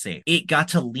play it safe. It got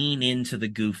to lean into the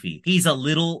goofy. He's a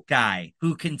little guy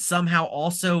who can somehow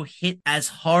also hit as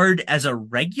hard as a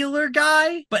regular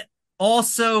guy, but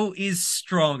also is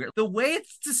stronger. The way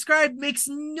it's described makes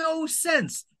no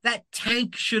sense. that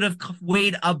tank should have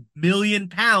weighed 1,000,000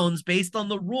 pounds based on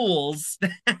the rules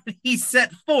that he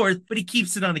set forth, but he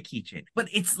keeps it on a keychain. But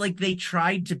it's like they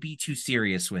tried to be too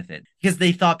serious with it because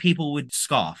they thought people would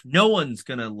scoff. No one's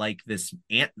gonna like this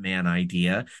Ant-Man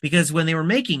idea because when they were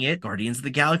making it, Guardians of the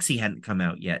Galaxy hadn't come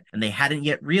out yet, and they hadn't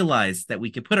yet realized that we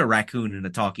could put a raccoon and a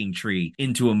talking tree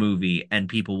into a movie and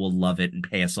people will love it and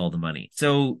pay us all the money.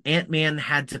 So Ant-Man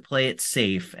had to play it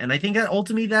safe, and I think that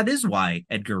ultimately that is why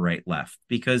Edgar Wright left,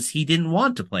 because he didn't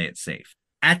want to play it safe.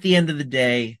 At the end of the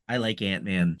day, I like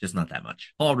Ant-Man, just not that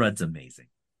much. Paul Rudd's amazing.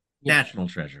 Yeah. National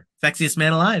treasure. Sexiest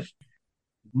man alive.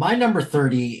 My number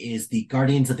 30 is the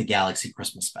Guardians of the Galaxy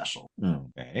Christmas special.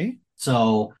 Okay.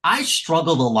 So I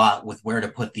struggled a lot with where to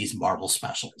put these Marvel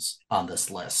specials on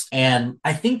this list. And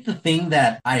I think the thing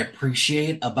that I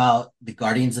appreciate about the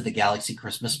Guardians of the Galaxy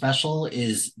Christmas special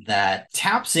is that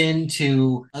taps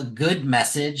into a good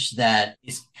message that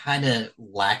is kind of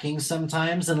lacking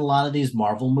sometimes in a lot of these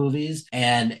Marvel movies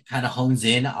and kind of hones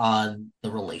in on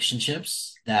the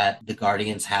relationships that the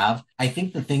Guardians have. I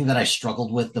think the thing that I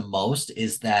struggled with the most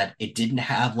is that it didn't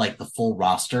have like the full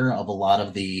roster of a lot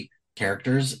of the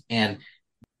characters, and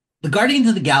the Guardians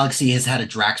of the Galaxy has had a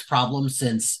Drax problem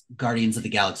since Guardians of the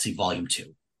Galaxy Volume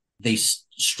 2. They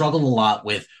struggled a lot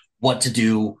with what to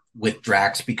do with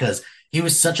Drax because he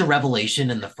was such a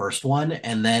revelation in the first one,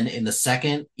 and then in the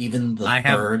second, even the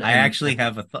third. I actually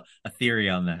have a theory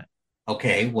on that.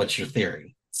 Okay, what's your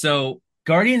theory? So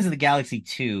Guardians of the Galaxy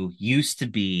 2 used to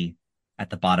be at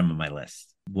the bottom of my list.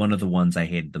 One of the ones I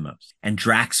hated the most. And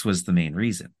Drax was the main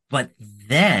reason. But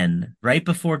then, right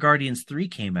before Guardians 3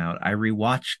 came out, I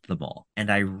rewatched them all.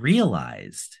 And I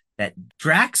realized that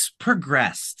Drax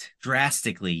progressed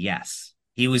drastically, yes.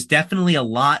 He was definitely a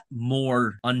lot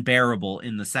more unbearable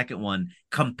in the second one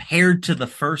compared to the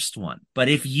first one. But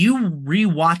if you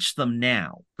rewatch them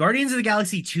now, Guardians of the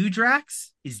Galaxy 2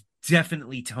 Drax is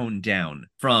definitely toned down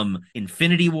from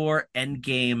Infinity War,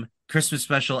 Endgame, Christmas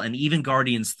special, and even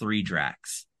Guardians 3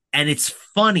 Drax. And it's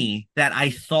funny that I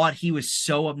thought he was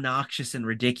so obnoxious and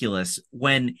ridiculous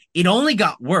when it only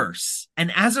got worse.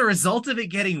 And as a result of it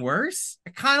getting worse,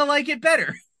 I kind of like it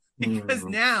better. Because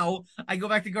now I go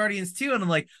back to Guardians 2 and I'm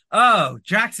like, oh,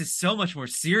 Drax is so much more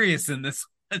serious in this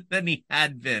than he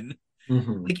had been.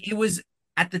 Like it was,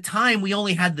 at the time, we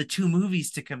only had the 2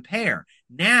 movies to compare.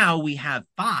 Now we have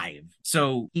 5.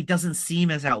 So he doesn't seem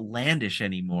as outlandish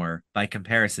anymore by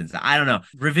comparisons. I don't know.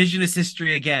 Revisionist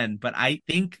history again, but I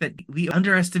think that we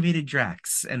underestimated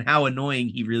Drax and how annoying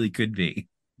he really could be.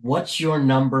 What's your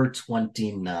number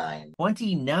 29?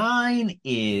 29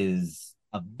 is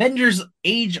Avengers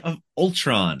Age of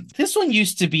Ultron. This one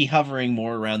used to be hovering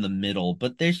more around the middle,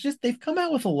 but they've come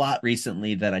out with a lot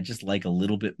recently that I just like a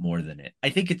little bit more than it. I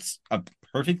think it's a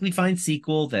perfectly fine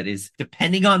sequel that is,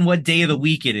 depending on what day of the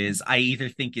week it is, I either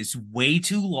think is way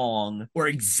too long or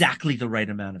exactly the right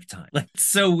amount of time. Like, it's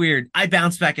so weird. I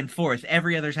bounce back and forth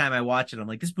every other time I watch it. I'm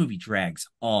like, this movie drags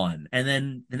on. And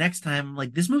then the next time I'm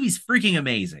like, this movie's freaking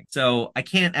amazing. So I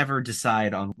can't ever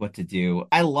decide on what to do.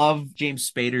 I love James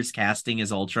Spader's casting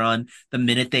as Ultron. The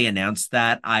minute they announced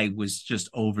that, I was just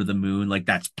over the moon. Like,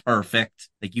 that's perfect.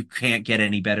 Like, you can't get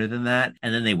any better than that.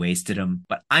 And then they wasted him.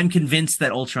 But I'm convinced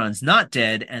that Ultron's not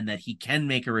dead and that he can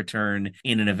make a return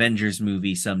in an Avengers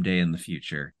movie someday in the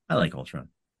future. I like Ultron.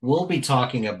 We'll be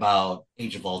talking about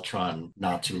Age of Ultron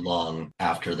not too long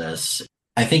after this.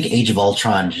 I think Age of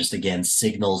Ultron just, again,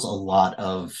 signals a lot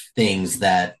of things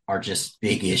that are just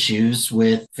big issues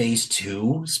with Phase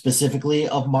 2, specifically,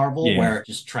 of Marvel, where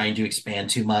just trying to expand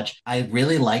too much. I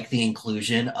really like the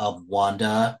inclusion of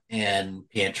Wanda and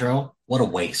Pietro. What a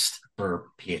waste for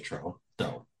Pietro,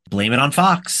 though. Blame it on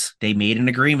Fox. They made an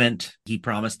agreement. He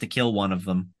promised to kill one of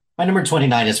them. My number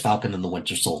 29 is Falcon and the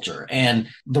Winter Soldier. And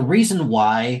the reason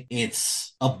why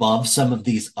it's above some of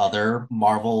these other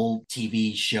Marvel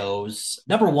TV shows,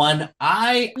 number one,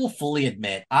 I will fully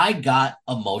admit I got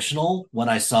emotional when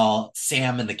I saw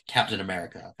Sam in the Captain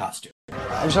America costume.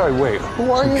 I'm sorry, wait,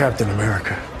 who are you? Captain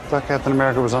America. I thought Captain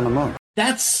America was on the moon.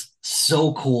 That's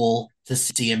so cool to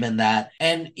see him in that.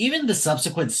 And even the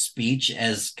subsequent speech,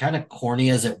 as kind of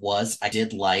corny as it was, I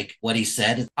did like what he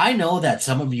said. I know that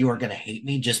some of you are going to hate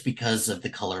me just because of the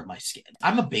color of my skin.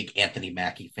 I'm a big Anthony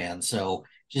Mackie fan, so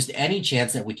just any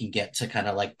chance that we can get to kind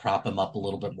of like prop him up a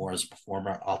little bit more as a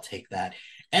performer, I'll take that.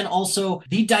 And also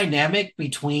the dynamic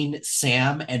between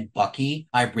Sam and Bucky,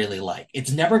 I really like.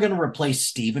 It's never going to replace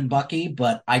Steve and Bucky,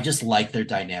 but I just like their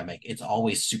dynamic. It's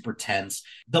always super tense.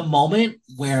 The moment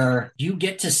where you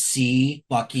get to see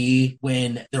Bucky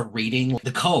when they're reading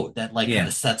the code that kind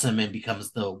of sets him and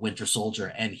becomes the Winter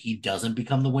Soldier, and he doesn't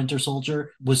become the Winter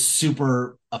Soldier, was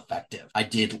super effective. I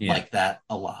did Yeah. like that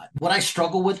a lot. What I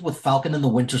struggle with Falcon and the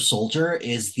Winter Soldier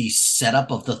is the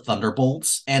setup of the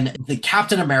Thunderbolts and the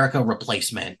Captain America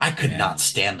replacement. I could not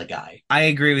stand the guy. I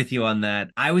agree with you on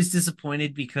that. I was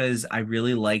disappointed because I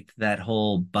really liked that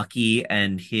whole Bucky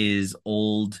and his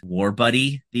old war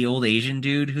buddy, the old Asian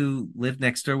dude who lived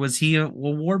next door. Was he a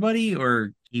war buddy,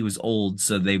 or he was old,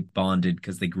 so they bonded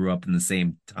because they grew up in the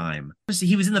same time?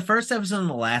 He was in the first episode and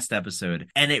the last episode,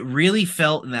 and it really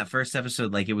felt in that first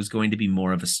episode like it was going to be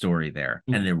more of a story there,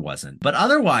 and there wasn't. But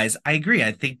otherwise, I agree.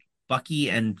 I think Bucky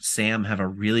and Sam have a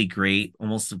really great,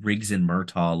 almost Riggs and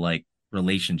Murtaugh like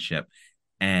relationship.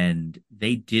 And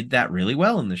they did that really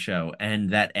well in the show. And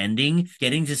that ending,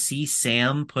 getting to see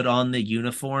Sam put on the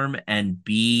uniform and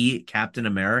be Captain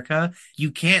America, you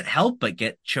can't help but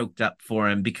get choked up for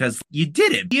him because you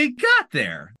did it. You got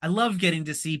there. I love getting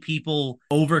to see people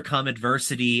overcome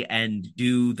adversity and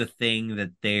do the thing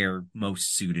that they're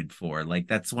most suited for. Like,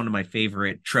 that's one of my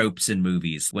favorite tropes in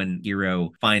movies, when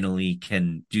hero finally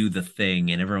can do the thing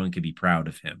and everyone can be proud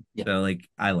of him. Yep. So, like,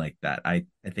 I like that. I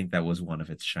think that was one of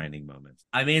its shining moments.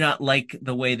 I may not like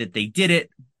the way that they did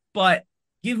it, but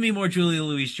give me more Julia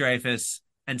Louis-Dreyfus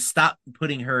and stop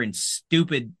putting her in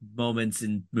stupid moments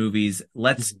in movies.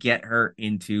 Let's get her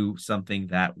into something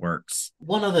that works.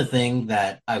 One other thing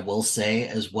that I will say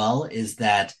as well is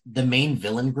that the main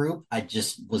villain group, I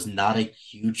just was not a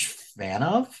huge fan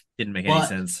of. Didn't make any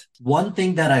sense. One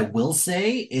thing that I will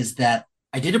say is that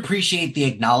I did appreciate the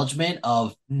acknowledgement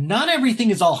of not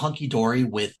everything is all hunky-dory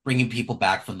with bringing people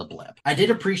back from the blip. I did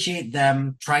appreciate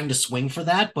them trying to swing for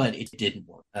that, but it didn't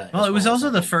work. Well, it was also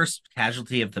the first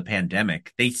casualty of the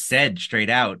pandemic. They said straight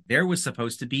out there was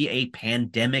supposed to be a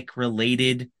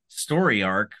pandemic-related story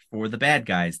arc for the bad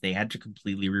guys. They had to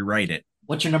completely rewrite it.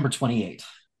 What's your number 28?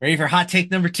 Ready for hot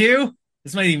take number 2?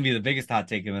 This might even be the biggest hot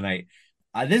take of the night.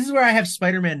 This is where I have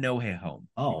Spider-Man No Way Home.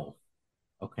 Oh,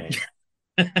 okay.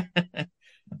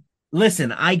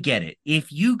 Listen, I get it.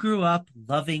 If you grew up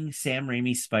loving Sam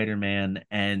Raimi's Spider-Man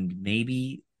and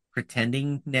maybe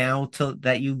pretending now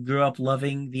that you grew up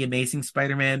loving The Amazing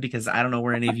Spider-Man, because I don't know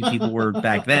where any of you people were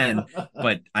back then,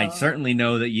 but I certainly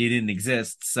know that you didn't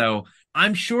exist. So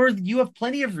I'm sure you have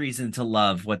plenty of reason to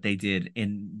love what they did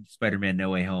in Spider-Man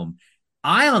No Way Home.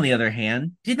 I, on the other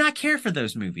hand, did not care for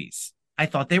those movies. I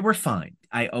thought they were fine.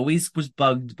 I always was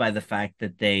bugged by the fact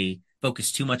that they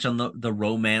focused too much on the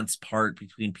romance part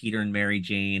between Peter and Mary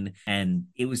Jane, and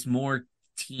it was more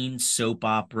teen soap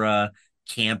opera,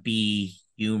 campy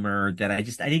humor that I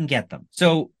didn't get them.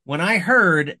 So when I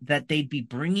heard that they'd be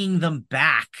bringing them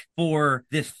back for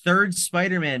the third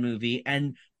Spider-Man movie,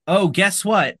 and oh, guess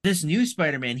what? This new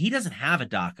Spider-Man, he doesn't have a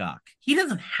Doc Ock. He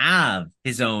doesn't have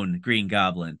his own Green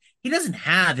Goblin. He doesn't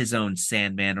have his own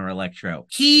Sandman or Electro.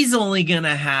 He's only going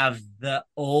to have the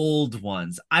old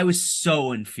ones. I was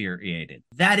so infuriated.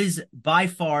 That is by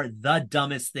far the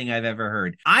dumbest thing I've ever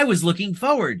heard. I was looking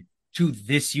forward to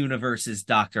this universe's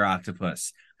Dr.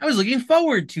 Octopus. I was looking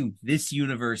forward to this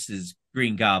universe's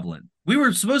Green Goblin. We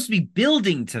were supposed to be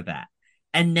building to that.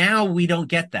 And now we don't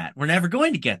get that. We're never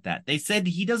going to get that. They said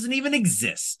he doesn't even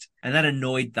exist. And that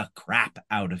annoyed the crap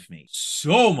out of me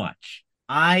so much.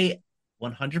 I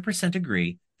 100%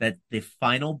 agree that the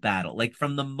final battle, like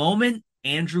from the moment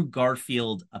Andrew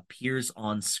Garfield appears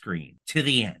on screen to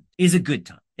the end, is a good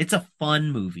time. It's a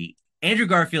fun movie. Andrew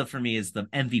Garfield, for me, is the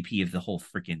MVP of the whole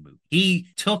freaking movie. He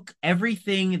took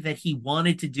everything that he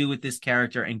wanted to do with this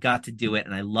character and got to do it.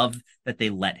 And I love that they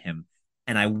let him.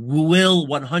 And I will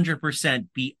 100%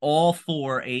 be all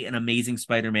for an Amazing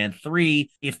Spider-Man 3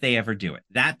 if they ever do it.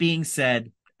 That being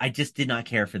said, I just did not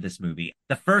care for this movie.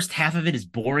 The first half of it is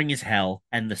boring as hell,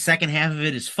 and the second half of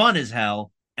it is fun as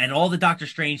hell, and all the Doctor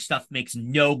Strange stuff makes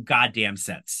no goddamn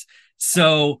sense.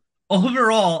 So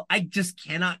overall, I just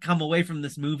cannot come away from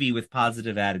this movie with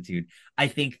positive attitude. I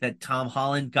think that Tom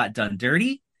Holland got done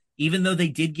dirty, even though they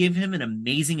did give him an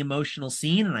amazing emotional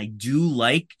scene, and I do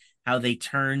like how they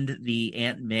turned the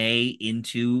Aunt May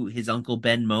into his Uncle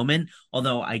Ben moment,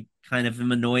 although I kind of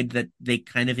am annoyed that they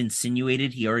kind of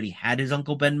insinuated he already had his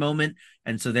Uncle Ben moment,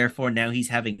 and so therefore now he's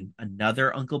having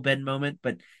another Uncle Ben moment.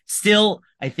 But still,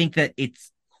 I think that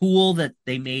it's cool that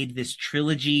they made this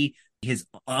trilogy his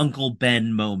Uncle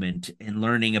Ben moment and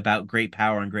learning about great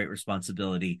power and great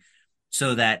responsibility,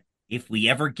 so that if we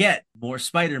ever get more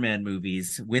Spider-Man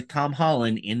movies with Tom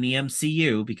Holland in the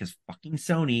MCU, because fucking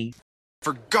Sony...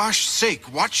 For gosh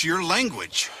sake, watch your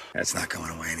language. That's not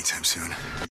going away anytime soon.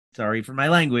 sorry for my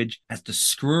language, has to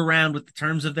screw around with the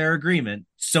terms of their agreement.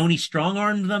 Sony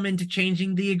strong-armed them into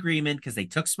changing the agreement because they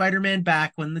took Spider-Man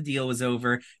back when the deal was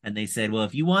over, and they said, well,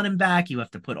 if you want him back, you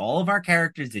have to put all of our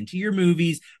characters into your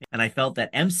movies. And I felt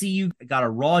that MCU got a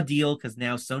raw deal because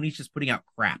now Sony's just putting out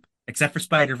crap. Except for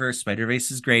Spider-Verse.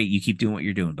 Spider-Verse is great. You keep doing what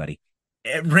you're doing, buddy.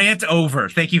 Rant over.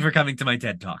 Thank you for coming to my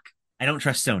TED Talk. I don't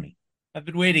trust Sony. I've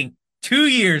been waiting 2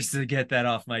 years to get that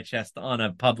off my chest on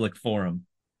a public forum.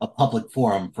 A public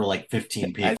forum for like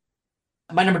 15 people.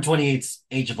 My number 28 is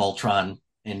Age of Ultron,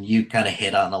 and you kind of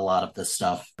hit on a lot of this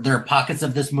stuff. There are pockets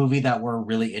of this movie that were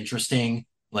really interesting,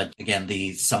 but again,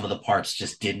 some of the parts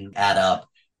just didn't add up.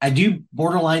 I do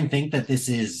borderline think that this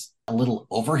is a little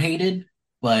overhated,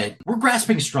 but we're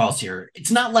grasping straws here.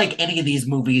 It's not like any of these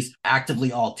movies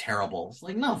actively all terrible. It's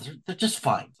like, no, they're just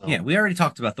fine. So. Yeah, we already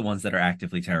talked about the ones that are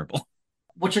actively terrible.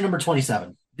 What's your number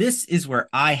 27? This is where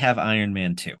I have Iron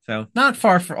Man 2. So not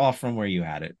far off from where you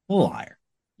had it. A little higher.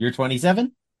 You're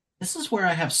 27? This is where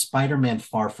I have Spider-Man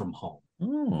Far From Home.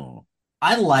 Oh.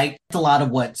 I liked a lot of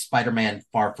what Spider-Man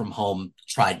Far From Home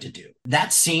tried to do.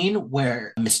 That scene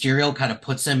where Mysterio kind of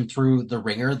puts him through the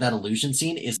ringer, that illusion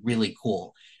scene, is really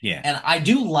cool. Yeah. And I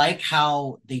do like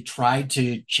how they tried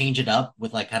to change it up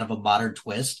with like kind of a modern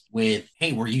twist with,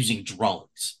 hey, we're using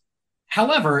drones.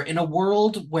 However, in a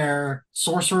world where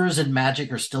sorcerers and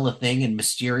magic are still a thing and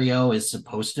Mysterio is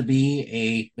supposed to be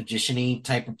a magician-y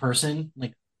type of person,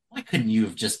 like, why couldn't you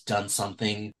have just done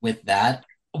something with that?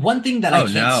 One thing that I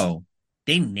can't... no.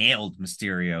 They nailed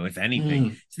Mysterio, if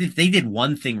anything. If they did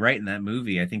one thing right in that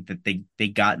movie, I think that they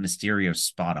got Mysterio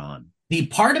spot on. The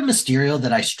part of Mysterio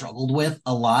that I struggled with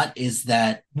a lot is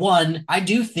that, one, I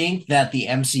do think that the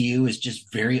MCU is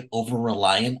just very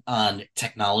over-reliant on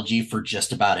technology for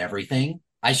just about everything.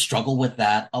 I struggle with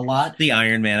that a lot. The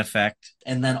Iron Man effect.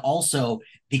 And then also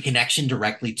the connection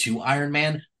directly to Iron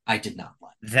Man, I did not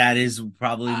like. That is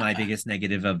probably my biggest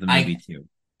negative of the movie, too.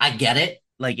 I get it.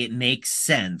 Like, it makes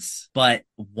sense, but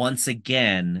once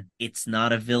again, it's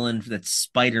not a villain that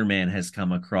Spider-Man has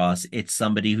come across. It's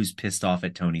somebody who's pissed off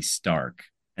at Tony Stark,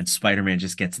 and Spider-Man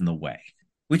just gets in the way,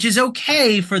 which is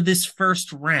okay for this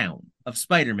first round of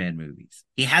Spider-Man movies.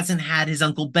 He hasn't had his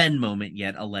Uncle Ben moment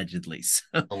yet, allegedly.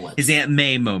 So his Aunt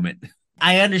May moment.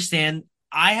 I understand.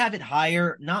 I have it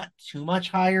higher, not too much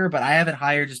higher, but I have it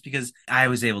higher just because I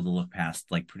was able to look past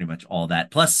like pretty much all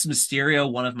that. Plus Mysterio,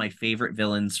 one of my favorite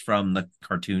villains from the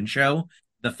cartoon show.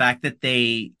 The fact that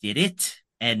they did it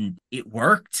and it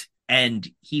worked and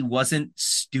he wasn't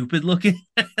stupid looking.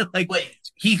 Like, wait,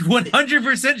 he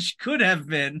 100% could have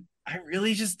been. I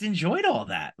really just enjoyed all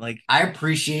that. Like, I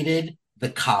appreciated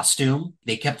the costume.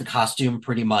 They kept the costume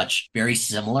pretty much very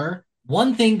similar.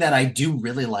 One thing that I do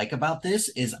really like about this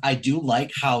is I do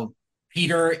like how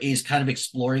Peter is kind of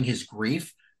exploring his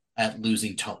grief at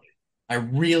losing Tony. I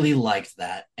really liked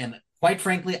that. And quite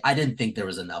frankly, I didn't think there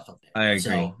was enough of it. I agree.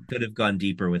 So, could have gone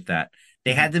deeper with that.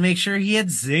 They had to make sure he had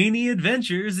zany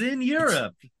adventures in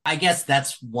Europe. I guess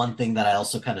that's one thing that I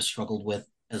also kind of struggled with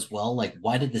as well. Like,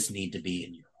 why did this need to be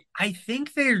in Europe? I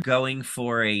think they're going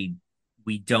for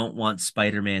we don't want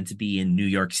Spider-Man to be in New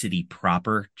York City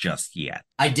proper just yet.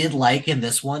 I did like in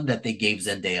this one that they gave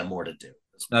Zendaya more to do.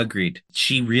 Agreed.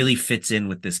 She really fits in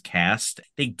with this cast.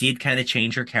 They did kind of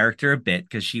change her character a bit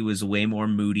because she was way more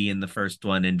moody in the first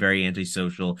one and very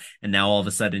antisocial. And now all of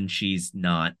a sudden she's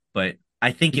not. But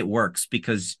I think it works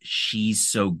because she's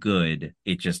so good.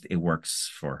 It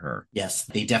works for her. Yes,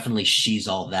 they definitely she's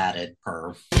all that at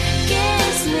her.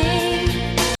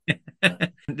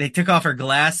 They took off her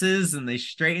glasses and they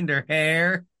straightened her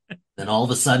hair. Then all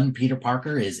of a sudden, Peter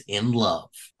Parker is in love.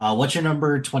 What's your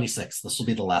number 26? This will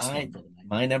be the last one for the night.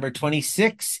 My number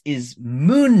 26 is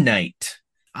Moon Knight.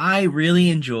 I really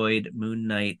enjoyed Moon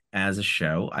Knight as a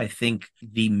show. I think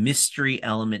the mystery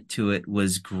element to it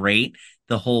was great.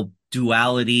 The whole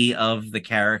duality of the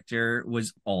character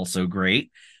was also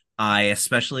great. I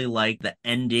especially like the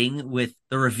ending with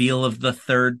the reveal of the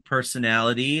third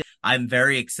personality. I'm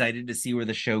very excited to see where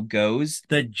the show goes.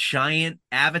 The giant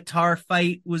Avatar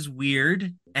fight was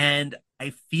weird, and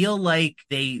I feel like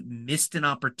they missed an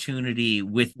opportunity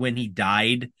with when he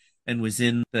died and was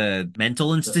in the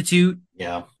mental institute.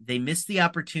 Yeah. They missed the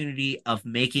opportunity of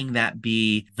making that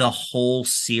be the whole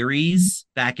series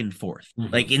back and forth.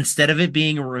 Mm-hmm. Like, instead of it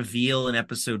being a reveal in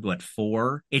episode,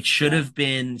 4, it should have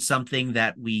been something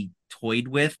that we toyed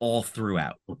with all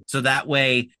throughout. So that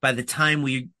way, by the time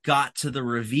we got to the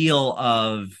reveal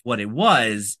of what it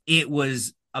was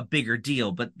a bigger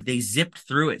deal, but they zipped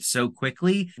through it so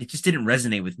quickly, it just didn't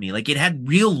resonate with me. Like, it had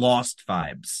real Lost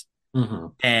vibes.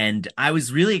 Mhm. And I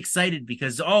was really excited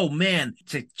because, oh man,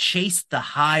 to chase the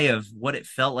high of what it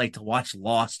felt like to watch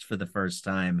Lost for the first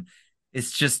time.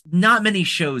 It's just not many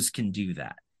shows can do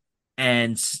that.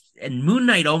 And Moon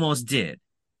Knight almost did.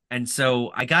 And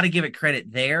so I got to give it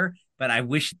credit there, but I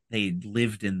wish they'd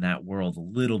lived in that world a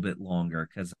little bit longer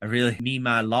because I really need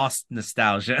my Lost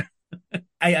nostalgia.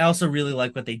 I also really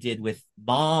like what they did with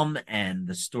Mom and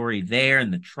the story there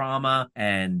and the trauma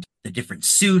and the different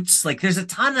suits. Like there's a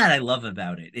ton that I love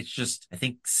about it. It's just I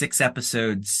think 6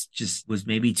 episodes just was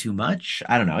maybe too much.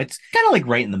 I don't know. It's kind of like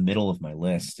right in the middle of my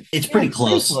list. It's pretty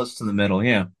close. Pretty close to the middle,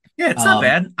 yeah. Yeah, it's not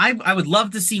bad. I would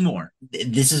love to see more.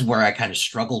 This is where I kind of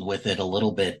struggled with it a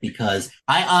little bit because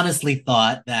I honestly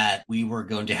thought that we were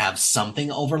going to have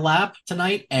something overlap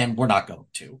tonight, and we're not going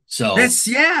to. So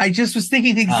I just was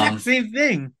thinking the exact same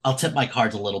thing. I'll tip my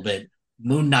cards a little bit.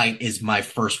 Moon Knight is my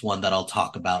first one that I'll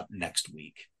talk about next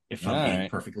week, if I'm being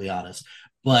perfectly honest.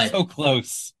 But so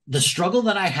close. The struggle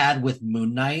that I had with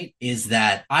Moon Knight is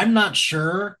that I'm not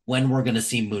sure when we're going to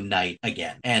see Moon Knight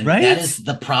again. And that is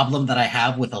the problem that I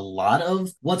have with a lot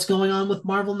of what's going on with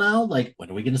Marvel now. Like,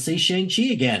 when are we going to see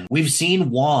Shang-Chi again? We've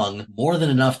seen Wong more than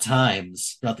enough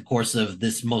times throughout the course of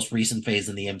this most recent phase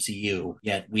in the MCU,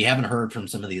 yet we haven't heard from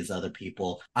some of these other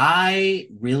people. I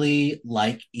really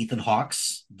like Ethan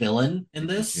Hawke's villain in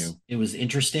this. It was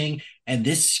interesting. And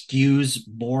this skews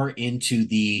more into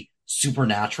the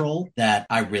supernatural that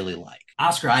I really like.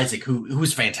 Oscar Isaac,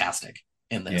 who's fantastic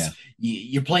in this.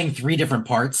 You're playing 3 different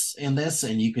parts in this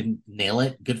and you can nail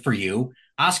it. Good for you.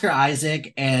 Oscar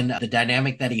Isaac and the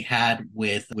dynamic that he had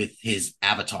with his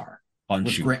avatar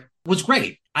was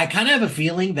great. I kind of have a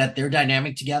feeling that their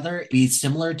dynamic together be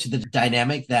similar to the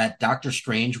dynamic that Doctor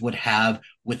Strange would have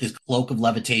with his cloak of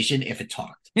levitation if it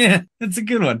talked. Yeah, that's a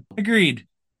good one. Agreed.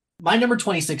 My number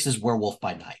 26 is Werewolf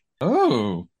by Night.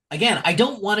 Oh. Again, I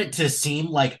don't want it to seem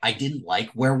like I didn't like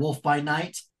Werewolf by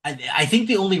Night. I think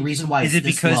the only reason why is it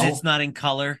because it's not in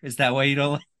color? Is that why you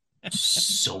don't like?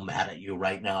 So mad at you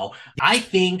right now. I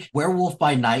think Werewolf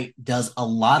by Night does a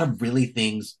lot of really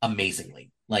things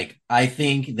amazingly. Like, I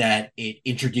think that it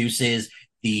introduces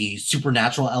the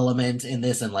supernatural element in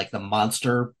this and like the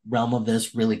monster realm of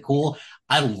this really cool.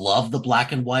 I love the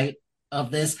black and white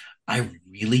of this. I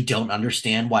really don't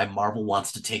understand why Marvel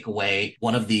wants to take away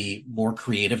one of the more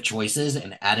creative choices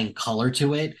and adding color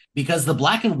to it, because the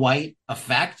black and white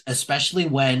effect, especially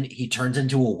when he turns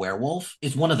into a werewolf,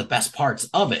 is one of the best parts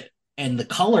of it. And the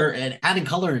color and adding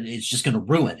color is just going to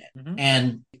ruin it. Mm-hmm.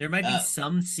 And there might be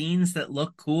some scenes that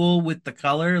look cool with the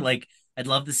color. Like, I'd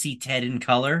love to see Ted in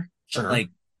color. Sure. But, like,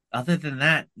 other than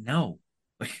that, no.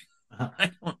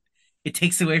 I don't. It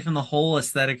takes away from the whole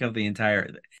aesthetic of the entire.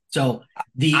 So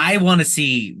I want to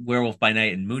see Werewolf by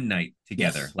Night and Moon Knight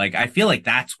together. Yes. Like, I feel like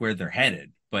that's where they're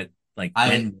headed. But like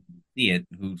when you see it,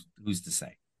 who's to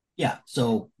say? Yeah.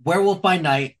 So Werewolf by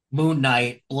Night, Moon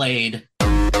Knight, Blade,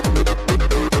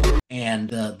 and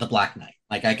the Black Knight.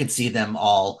 Like, I could see them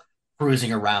all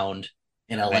cruising around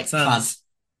in a like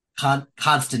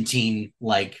Constantine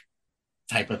like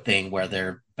type of thing where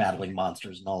they're battling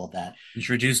monsters and all of that.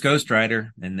 Introduce Ghost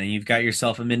Rider, and then you've got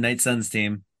yourself a Midnight Suns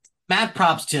team. Mad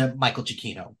props to Michael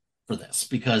Giacchino for this,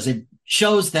 because it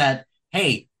shows that,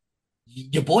 hey,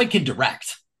 your boy can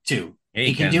direct too.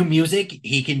 He can do music,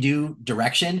 he can do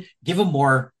direction. Give him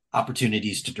more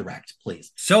opportunities to direct,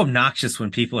 please. So obnoxious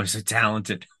when people are so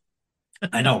talented.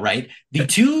 I know, right? The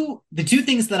two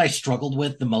things that I struggled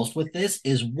with the most with this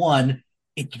is, one,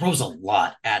 it throws a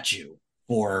lot at you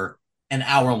for an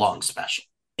hour-long special.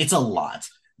 It's a lot,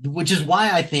 which is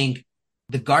why I think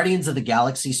the Guardians of the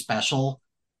Galaxy special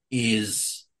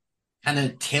is kind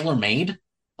of tailor-made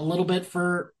a little bit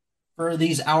for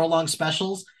these hour-long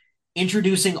specials.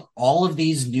 Introducing all of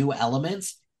these new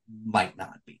elements might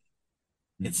not be.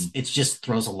 It's just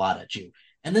throws a lot at you.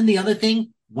 And then the other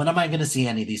thing, when am I going to see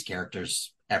any of these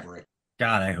characters ever?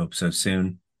 God, I hope so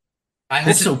soon. I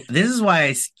hope so. This is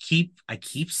why I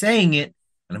keep saying it,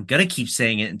 and I'm going to keep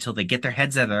saying it until they get their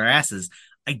heads out of their asses.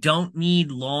 I don't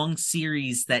need long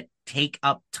series that take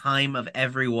up time of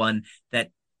everyone, that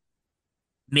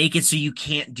make it so you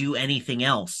can't do anything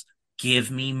else. Give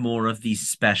me more of these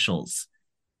specials.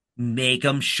 Make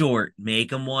them short. Make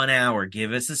them 1 hour.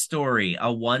 Give us a story,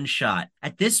 a one shot.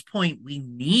 At this point, we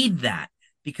need that,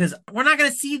 because we're not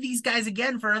going to see these guys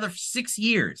again for another 6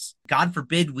 years. God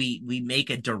forbid we make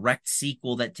a direct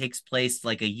sequel that takes place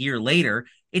like a year later.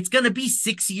 It's going to be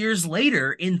 6 years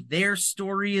later in their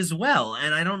story as well.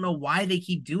 And I don't know why they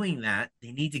keep doing that.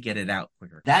 They need to get it out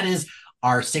quicker. That is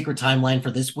our sacred timeline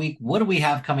for this week. What do we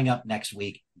have coming up next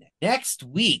week? Next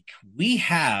week, we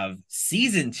have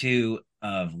season 2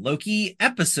 of Loki,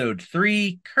 episode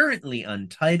 3, currently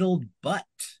untitled, but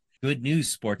good news,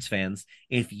 sports fans.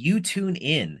 If you tune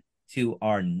in to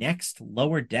our next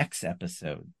Lower Decks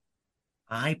episode,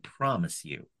 I promise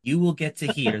you, you will get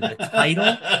to hear the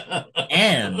title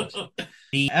and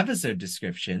the episode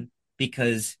description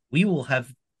because we will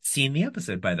have seen the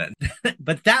episode by then.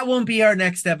 But that won't be our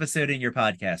next episode in your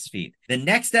podcast feed. The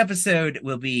next episode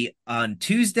will be on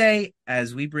Tuesday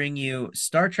as we bring you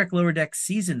Star Trek Lower Decks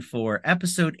Season 4,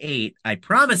 Episode 8. I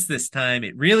promise this time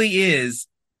it really is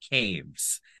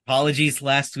Caves. Apologies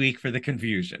last week for the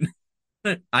confusion.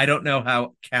 I don't know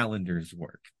how calendars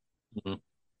work. Mm-hmm.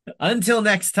 Until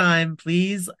next time,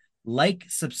 please like,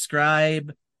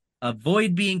 subscribe,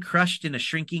 avoid being crushed in a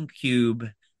shrinking cube,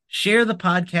 share the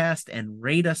podcast, and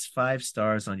rate us 5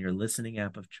 stars on your listening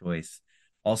app of choice.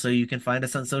 Also, you can find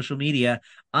us on social media.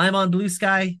 I'm on Blue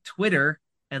Sky, Twitter,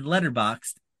 and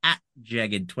Letterboxd at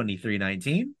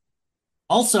Jagged2319.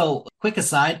 Also, quick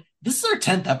aside, this is our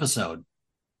 10th episode.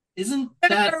 Isn't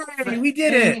that... Hooray, we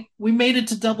did it! We made it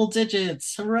to double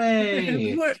digits.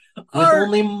 Hooray! With our,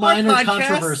 only minor The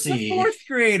controversy. 4th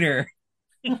grader.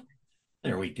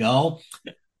 There we go.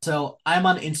 So I'm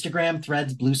on Instagram,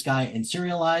 Threads, Blue Sky, and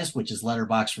Serialized, which is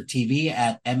Letterboxd for TV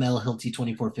at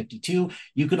mlhilty2452.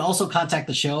 You can also contact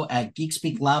the show at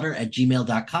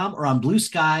geekspeaklouder@gmail.com or on Blue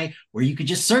Sky, where you could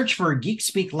just search for Geek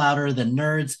Speak Louder Than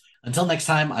Nerds. Until next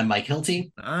time, I'm Mike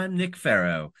Hilty. I'm Nick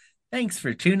Farrow. Thanks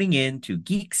for tuning in to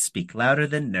Geeks Speak Louder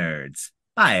Than Nerds.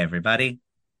 Bye, everybody.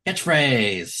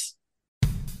 Catchphrase.